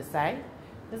something to say.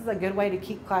 This is a good way to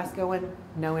keep class going,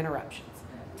 no interruptions.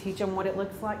 Teach them what it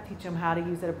looks like, teach them how to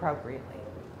use it appropriately.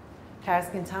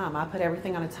 Task and time. I put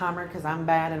everything on a timer because I'm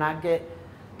bad and I get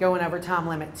going over time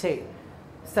limit too.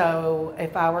 So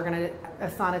if I were going to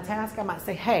assign a task, I might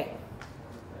say, hey,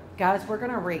 guys, we're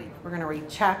going to read. We're going to read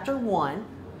chapter 1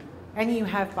 and you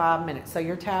have 5 minutes. So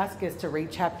your task is to read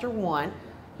chapter 1.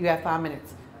 You have 5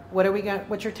 minutes.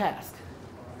 What's your task?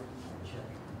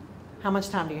 How much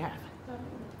time do you have?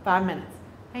 5 minutes.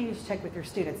 And you just check with your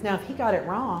students. Now, if he got it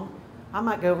wrong, I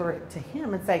might go over it to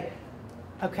him and say,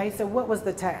 okay, so what was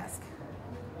the task?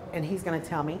 And he's going to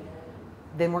tell me.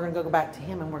 Then we're going to go back to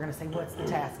him and we're going to say, what's the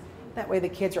task? That way the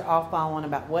kids are all following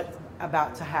about what's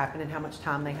about to happen and how much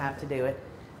time they have to do it.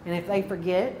 And if they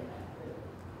forget,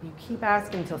 you keep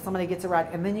asking until somebody gets it right,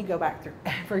 and then you go back through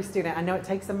every student. I know it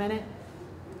takes a minute,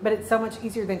 but it's so much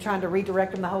easier than trying to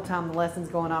redirect them the whole time the lesson's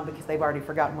going on because they've already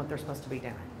forgotten what they're supposed to be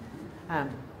doing.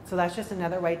 So that's just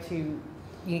another way to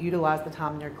utilize the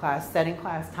time in your class, setting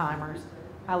class timers.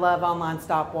 I love online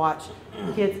stopwatch.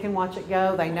 Kids can watch it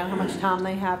go. They know how much time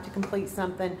they have to complete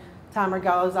something. Timer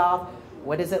goes off.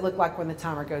 What does it look like when the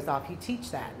timer goes off? You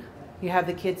teach that. You have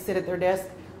the kids sit at their desk.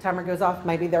 Timer goes off.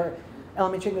 Maybe they're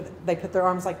elementary, but they put their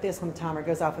arms like this when the timer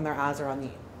goes off and their eyes are on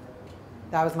you.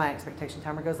 That was my expectation.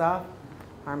 Timer goes off,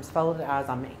 arms folded, eyes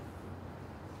on me.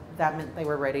 That meant they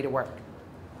were ready to work.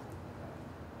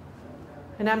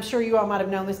 And I'm sure you all might have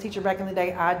known this teacher back in the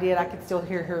day. I did. I could still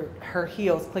hear her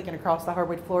heels clicking across the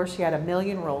hardwood floor. She had a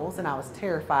million rules, and I was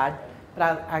terrified.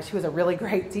 But she was a really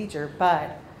great teacher,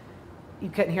 but you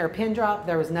couldn't hear a pin drop.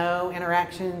 There was no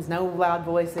interactions, no loud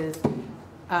voices.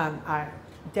 I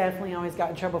definitely always got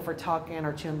in trouble for talking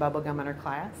or chewing bubble gum in her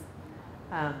class.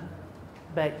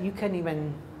 But you couldn't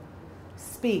even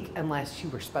speak unless you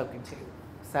were spoken to.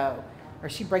 So, or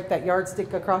she'd break that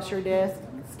yardstick across your desk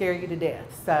and scare you to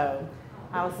death. So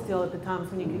I was still at the times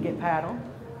when you could get paddled.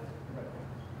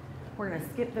 We're going to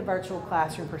skip the virtual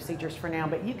classroom procedures for now,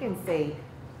 but you can see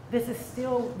this is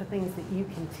still the things that you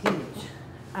can teach.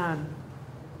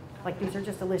 Like these are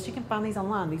just a list. You can find these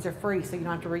online. These are free, so you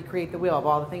don't have to recreate the wheel of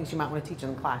all the things you might want to teach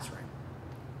in the classroom.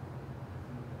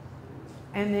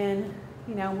 And then,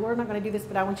 we're not going to do this,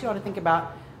 but I want you all to think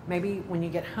about maybe when you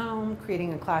get home,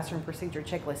 creating a classroom procedure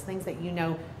checklist, things that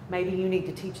maybe you need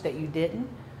to teach that you didn't,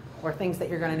 or things that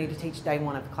you're going to need to teach day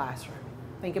one of the classroom.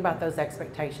 Think about those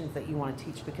expectations that you want to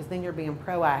teach, because then you're being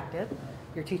proactive.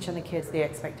 You're teaching the kids the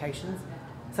expectations.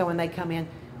 So when they come in,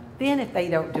 then if they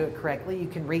don't do it correctly, you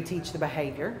can reteach the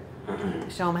behavior,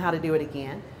 show them how to do it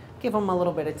again, give them a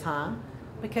little bit of time,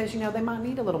 because they might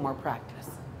need a little more practice.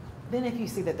 Then if you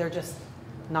see that they're just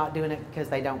not doing it because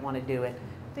they don't want to do it,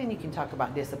 then you can talk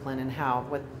about discipline and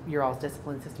what your all's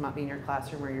discipline system might be in your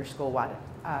classroom or your school-wide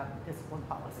discipline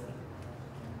policy.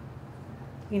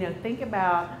 Think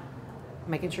about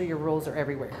making sure your rules are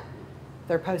everywhere.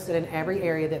 They're posted in every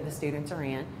area that the students are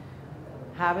in.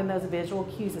 Having those visual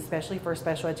cues, especially for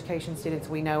special education students,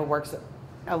 we know works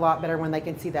a lot better when they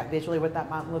can see that visually, what that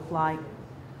might look like.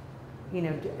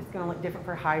 It's going to look different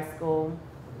for high school.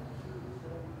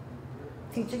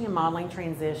 Teaching and modeling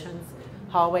transitions,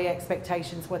 hallway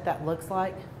expectations, what that looks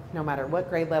like. No matter what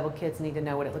grade level, kids need to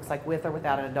know what it looks like with or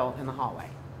without an adult in the hallway.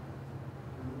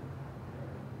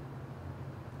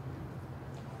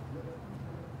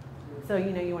 So,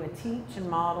 you want to teach and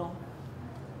model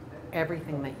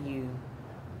everything that you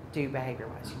do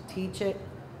behavior-wise. You teach it,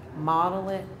 model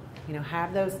it,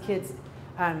 have those kids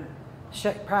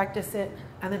practice it,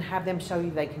 and then have them show you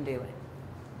they can do it.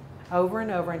 Over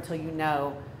and over until you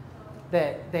know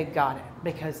that they've got it.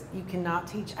 Because you cannot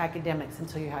teach academics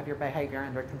until you have your behavior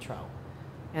under control.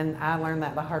 And I learned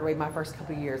that the hard way my first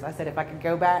couple of years. I said if I could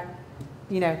go back,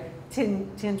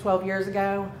 10, 12 years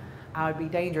ago, I would be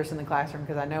dangerous in the classroom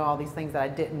because I know all these things that I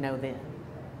didn't know then.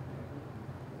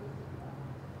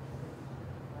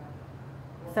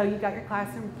 So you got your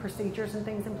classroom procedures and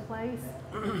things in place.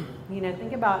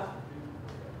 Think about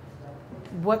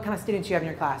what kind of students you have in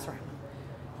your classroom.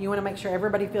 You want to make sure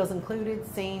everybody feels included,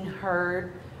 seen,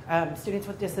 heard. Students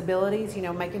with disabilities,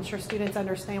 making sure students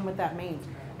understand what that means.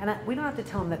 And we don't have to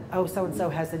tell them that, oh, so-and-so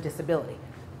has a disability.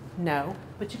 No,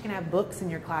 but you can have books in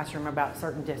your classroom about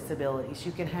certain disabilities.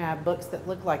 You can have books that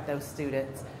look like those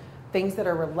students, things that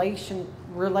are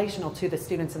relational to the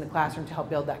students in the classroom to help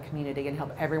build that community and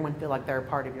help everyone feel like they're a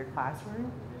part of your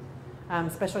classroom.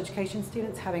 Special education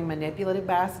students having manipulative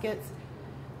baskets.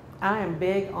 I am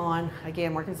big on,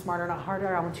 again, working smarter, not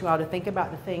harder. I want you all to think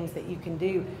about the things that you can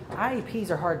do. IEPs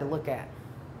are hard to look at.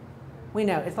 We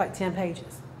know, it's like 10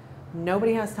 pages.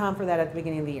 Nobody has time for that at the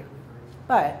beginning of the year.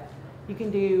 But you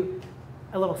can do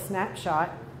a little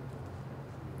snapshot.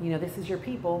 You know, this is your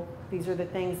people. These are the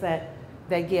things that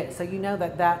they get. So you know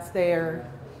that that's their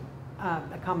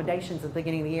accommodations at the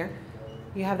beginning of the year.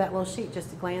 You have that little sheet just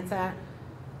to glance at.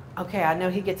 Okay, I know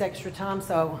he gets extra time,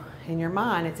 so in your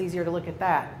mind, it's easier to look at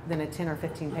that than a 10 or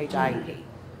 15 page IEP.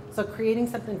 So creating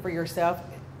something for yourself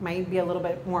may be a little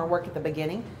bit more work at the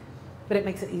beginning, but it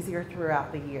makes it easier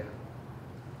throughout the year.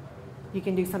 You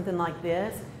can do something like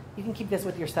this. You can keep this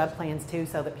with your sub-plans too,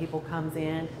 so that people comes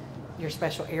in, your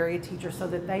special area teacher, so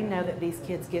that they know that these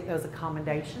kids get those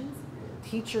accommodations.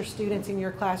 Teach your students in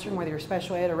your classroom, whether you're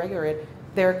special ed or regular ed,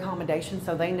 their accommodations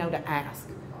so they know to ask.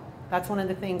 That's one of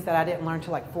the things that I didn't learn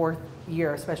till like 4th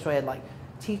year of special ed. Like,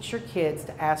 teach your kids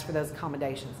to ask for those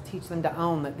accommodations. Teach them to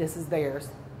own that this is theirs.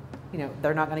 You know,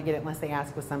 they're not going to get it unless they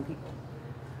ask with some people.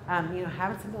 You know,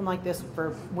 having something like this for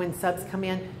when subs come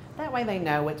in, that way they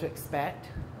know what to expect.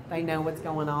 They know what's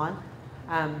going on.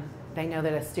 They know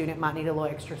that a student might need a little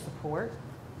extra support.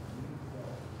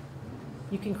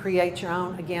 You can create your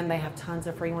own. Again, they have tons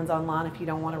of free ones online if you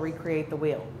don't want to recreate the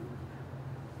wheel.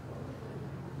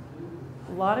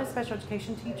 A lot of special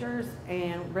education teachers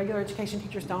and regular education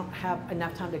teachers don't have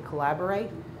enough time to collaborate.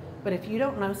 But if you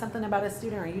don't know something about a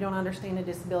student or you don't understand a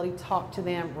disability, talk to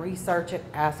them, research it,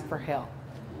 ask for help.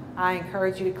 I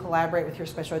encourage you to collaborate with your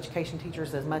special education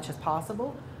teachers as much as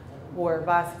possible, or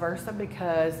vice versa,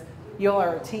 because you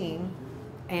are a team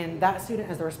and that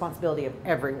student is the responsibility of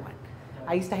everyone.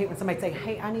 I used to hate when somebody would say,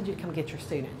 hey, I need you to come get your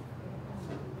student.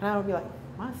 And I would be like,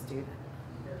 my student?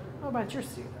 What about your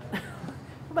student?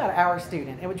 What about our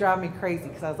student? It would drive me crazy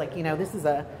because I was like, you know, this is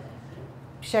a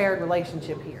shared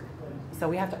relationship here. So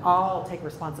we have to all take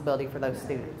responsibility for those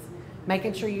students.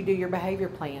 Making sure you do your behavior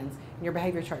plans and your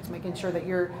behavior charts, making sure that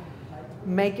you're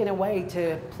making a way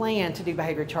to plan to do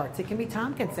behavior charts. It can be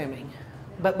time consuming,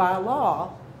 but by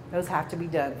law, those have to be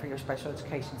done for your special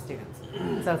education students.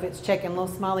 So if it's checking little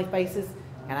smiley faces,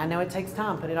 and I know it takes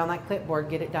time, put it on that clipboard,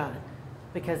 get it done.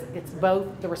 Because it's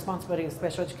both the responsibility of the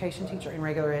special education teacher and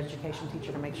regular education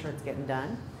teacher to make sure it's getting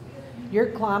done. Your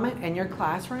climate and your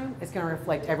classroom is going to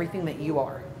reflect everything that you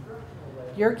are.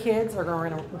 Your kids are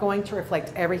going to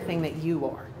reflect everything that you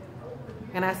are.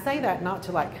 And I say that not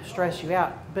to like stress you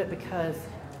out, but because,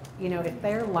 you know, if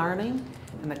they're learning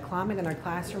and the climate in their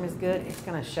classroom is good, it's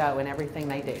going to show in everything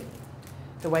they do.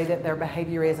 The way that their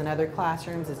behavior is in other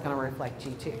classrooms is going to reflect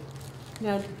you too. You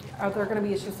know, are there going to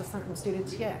be issues with certain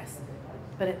students? Yes.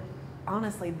 But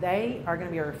honestly, they are going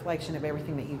to be a reflection of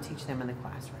everything that you teach them in the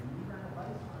classroom.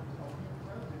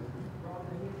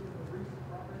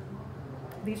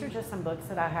 These are just some books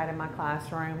that I had in my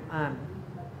classroom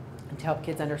to help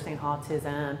kids understand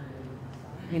autism,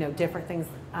 you know, different things,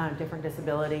 different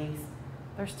disabilities.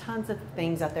 There's tons of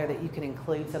things out there that you can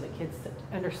include so that kids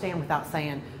understand without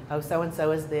saying, oh,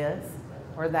 so-and-so is this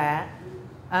or that.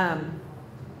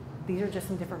 These are just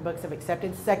some different books of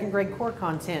accepted second grade core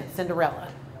content, Cinderella,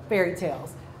 fairy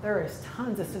tales. There is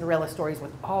tons of Cinderella stories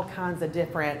with all kinds of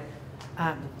different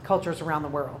cultures around the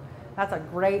world. That's a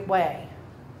great way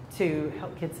to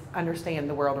help kids understand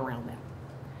the world around them.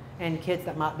 And kids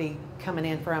that might be coming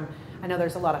in from, I know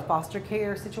there's a lot of foster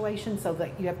care situations, so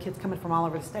that you have kids coming from all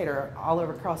over the state or all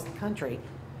over across the country.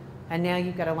 And now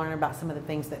you've got to learn about some of the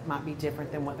things that might be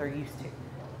different than what they're used to.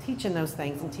 Teaching those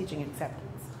things and teaching acceptance.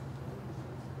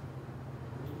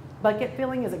 Bucket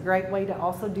filling is a great way to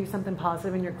also do something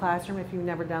positive in your classroom. If you've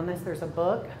never done this, there's a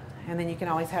book, and then you can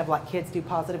always have like kids do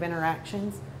positive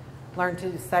interactions. Learn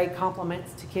to say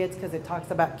compliments to kids because it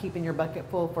talks about keeping your bucket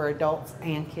full for adults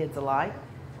and kids alike.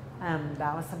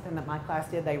 That was something that my class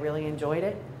did. They really enjoyed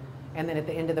it. And then at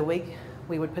the end of the week,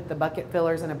 we would put the bucket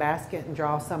fillers in a basket and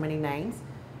draw so many names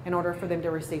in order for them to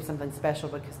receive something special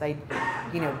because they'd,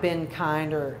 you know, been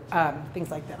kind or things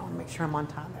like that. I want to make sure I'm on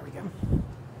time. There we go.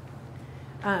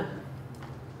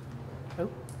 Oh,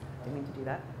 didn't mean to do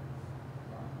that.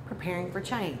 Preparing for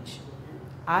change.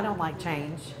 I don't like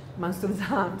change most of the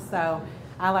time, so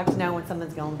I like to know when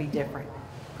something's going to be different.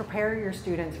 Prepare your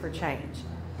students for change.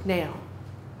 Now,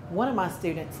 one of my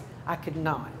students, I could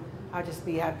not. I'd just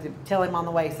have to tell him on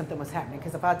the way something was happening,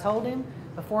 because if I told him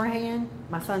beforehand,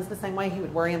 my son's the same way, he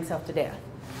would worry himself to death.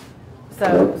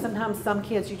 So sometimes some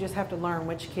kids, you just have to learn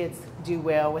which kids do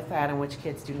well with that and which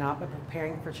kids do not, but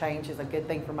preparing for change is a good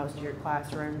thing for most of your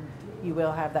classroom. You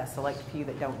will have that select few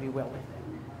that don't do well with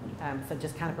it. So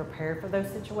just kind of prepare for those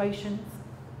situations.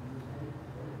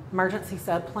 Emergency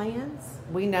sub-plans.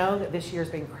 We know that this year's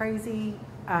been crazy.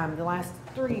 The last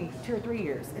 2 or 3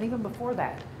 years, and even before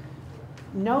that,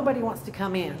 nobody wants to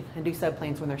come in and do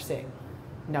sub-plans when they're sick.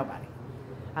 Nobody.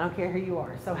 I don't care who you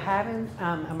are. So having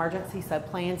emergency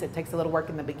sub-plans, it takes a little work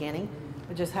in the beginning,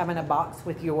 but just having a box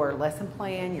with your lesson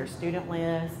plan, your student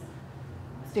list,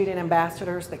 student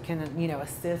ambassadors that can,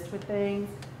 assist with things,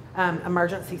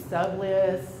 emergency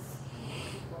sub-lists,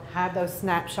 have those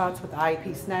snapshots with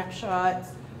IEP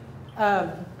snapshots,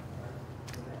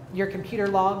 your computer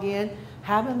login,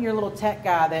 having your little tech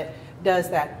guy that does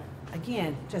that.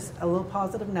 Again, just a little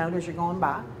positive note as you're going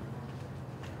by.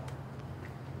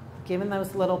 Giving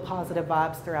those little positive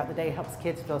vibes throughout the day helps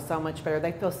kids feel so much better.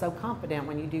 They feel so confident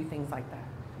when you do things like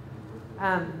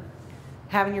that.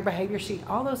 Having your behavior sheet,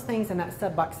 all those things in that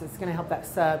sub box is going to help that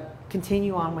sub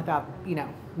continue on without,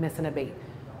 missing a beat.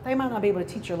 They might not be able to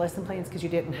teach your lesson plans because you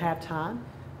didn't have time,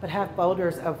 but have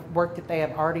folders of work that they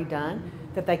have already done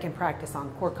that they can practice on,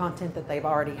 core content that they've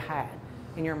already had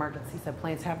in your emergency sub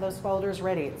plans. Have those folders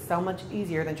ready. It's so much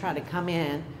easier than trying to come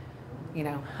in,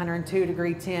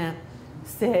 102-degree temp,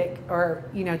 sick, or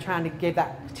trying to give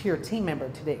that to your team member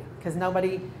to do, because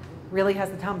nobody really has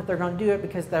the time, but they're going to do it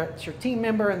because it's your team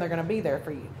member and they're going to be there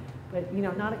for you. But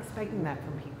not expecting that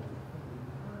from people.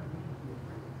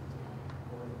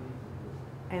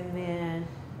 And then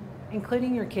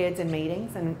including your kids in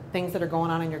meetings and things that are going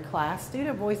on in your class.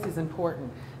 Student voice is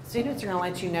important. Students are going to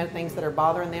let you know things that are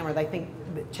bothering them, or they think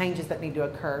that changes that need to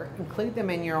occur. Include them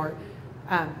in your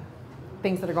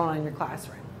things that are going on in your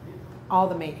classroom. All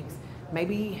the meetings.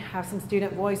 Maybe have some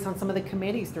student voice on some of the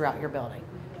committees throughout your building.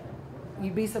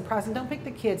 You'd be surprised. And don't pick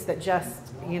the kids that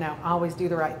just, always do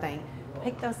the right thing.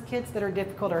 Pick those kids that are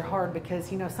difficult or hard, because,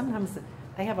 sometimes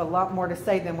they have a lot more to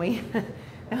say than we,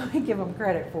 than we give them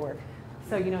credit for.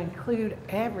 So, include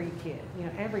every kid,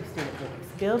 every student voice.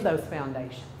 Build those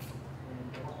foundations.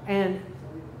 And,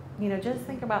 just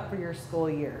think about for your school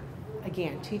year.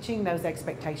 Again, teaching those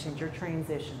expectations, your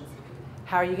transitions.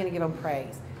 How are you going to give them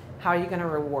praise? How are you going to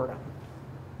reward them?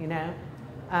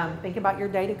 Think about your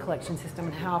data collection system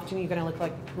and how often you're going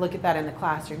to look at that in the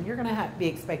classroom. You're going to be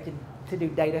expected to do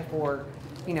data for,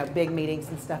 big meetings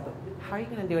and stuff, but how are you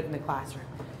going to do it in the classroom?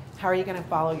 How are you going to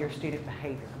follow your student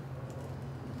behavior?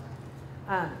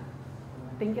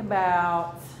 Think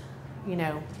about,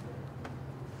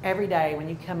 every day when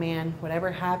you come in,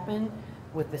 whatever happened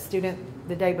with the student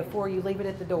the day before, you leave it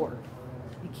at the door.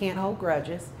 You can't hold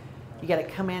grudges. You got to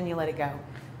come in, you let it go.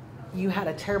 You had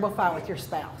a terrible fight with your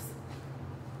spouse.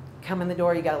 Come in the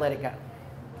door, you got to let it go.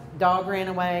 Dog ran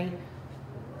away.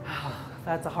 Oh,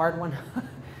 that's a hard one.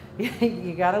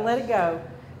 You got to let it go.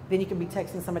 Then you can be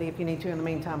texting somebody if you need to in the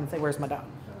meantime and say, where's my dog?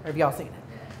 Or have y'all seen it?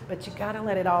 But you got to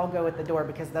let it all go at the door,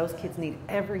 because those kids need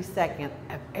every second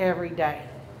of every day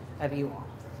of you all.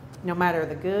 No matter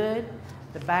the good,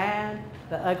 the bad,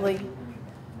 the ugly,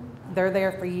 they're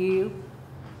there for you.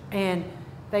 And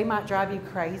they might drive you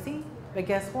crazy, but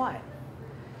guess what?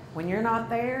 When you're not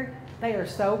there, they are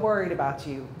so worried about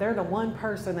you. They're the one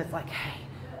person that's like, hey,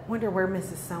 wonder where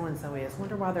Mrs. So-and-so is.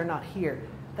 Wonder why they're not here.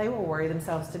 They will worry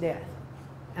themselves to death.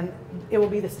 And it will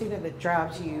be the student that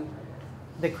drives you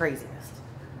the craziest.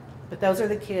 But those are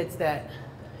the kids that,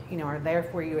 are there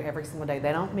for you every single day.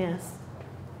 They don't miss.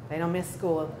 They don't miss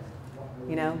school.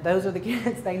 Those are the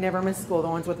kids, they never miss school, the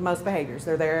ones with the most behaviors.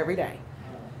 They're there every day.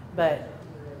 But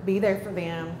be there for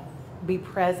them. Be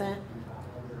present.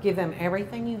 Give them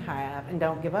everything you have, and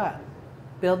don't give up.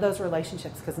 Build those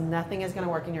relationships, because nothing is going to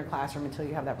work in your classroom until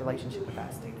you have that relationship with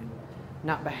that student.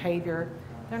 Not behavior.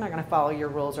 They're not going to follow your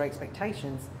rules or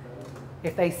expectations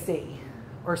if they see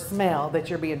or smell that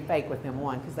you're being fake with them,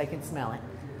 one, because they can smell it.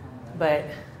 But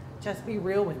just be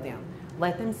real with them.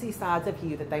 Let them see sides of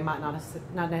you that they might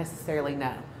not necessarily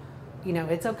know.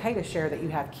 It's okay to share that you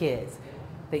have kids,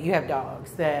 that you have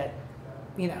dogs, that,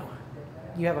 you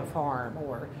have a farm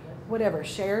or whatever.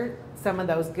 Share some of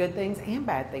those good things and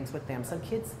bad things with them so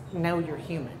kids know you're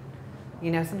human.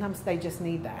 Sometimes they just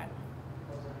need that.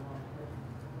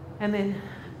 And then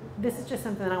this is just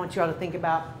something that I want you all to think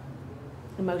about.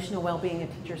 Emotional well-being of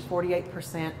teachers.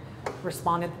 48%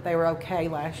 responded that they were okay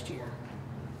last year.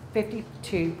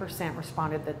 52%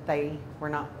 responded that they were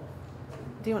not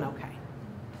doing okay.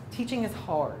 Teaching is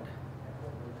hard,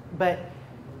 but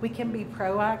we can be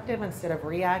proactive instead of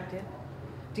reactive.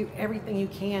 Do everything you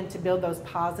can to build those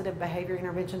positive behavior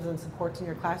interventions and supports in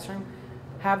your classroom.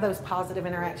 Have those positive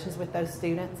interactions with those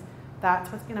students. That's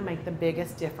what's going to make the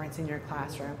biggest difference in your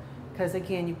classroom. Because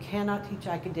again, you cannot teach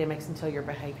academics until your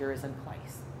behavior is in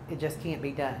place. It just can't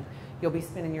be done. You'll be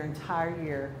spending your entire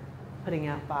year putting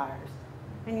out fires.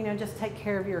 And just take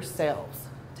care of yourselves.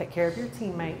 Take care of your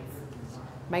teammates.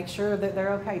 Make sure that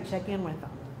they're okay. Check in with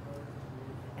them.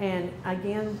 And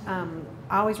again,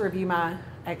 I always review my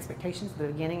expectations at the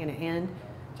beginning and end.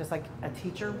 just like a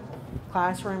teacher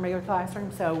classroom, regular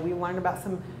classroom. So we learned about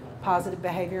some positive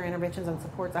behavior interventions and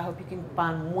supports. I hope you can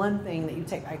find one thing that you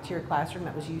take back to your classroom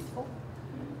that was useful.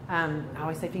 I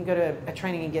always say if you can go to a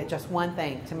training and get just one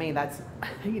thing, to me that's,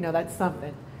 that's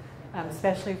something,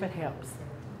 especially if it helps.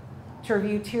 To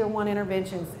review Tier 1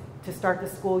 interventions to start the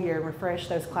school year and refresh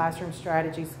those classroom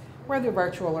strategies, whether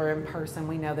virtual or in person,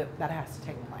 we know that that has to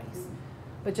take place.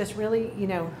 But just really,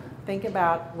 think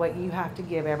about what you have to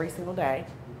give every single day,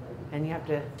 and you have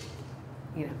to,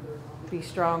 be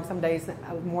strong some days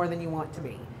more than you want to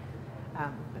be.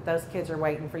 But those kids are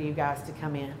waiting for you guys to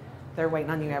come in. They're waiting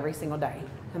on you every single day.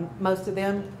 And most of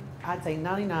them, I'd say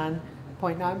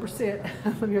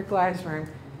 99.9% of your classroom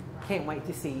can't wait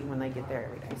to see you when they get there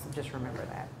every day. So just remember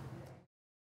that.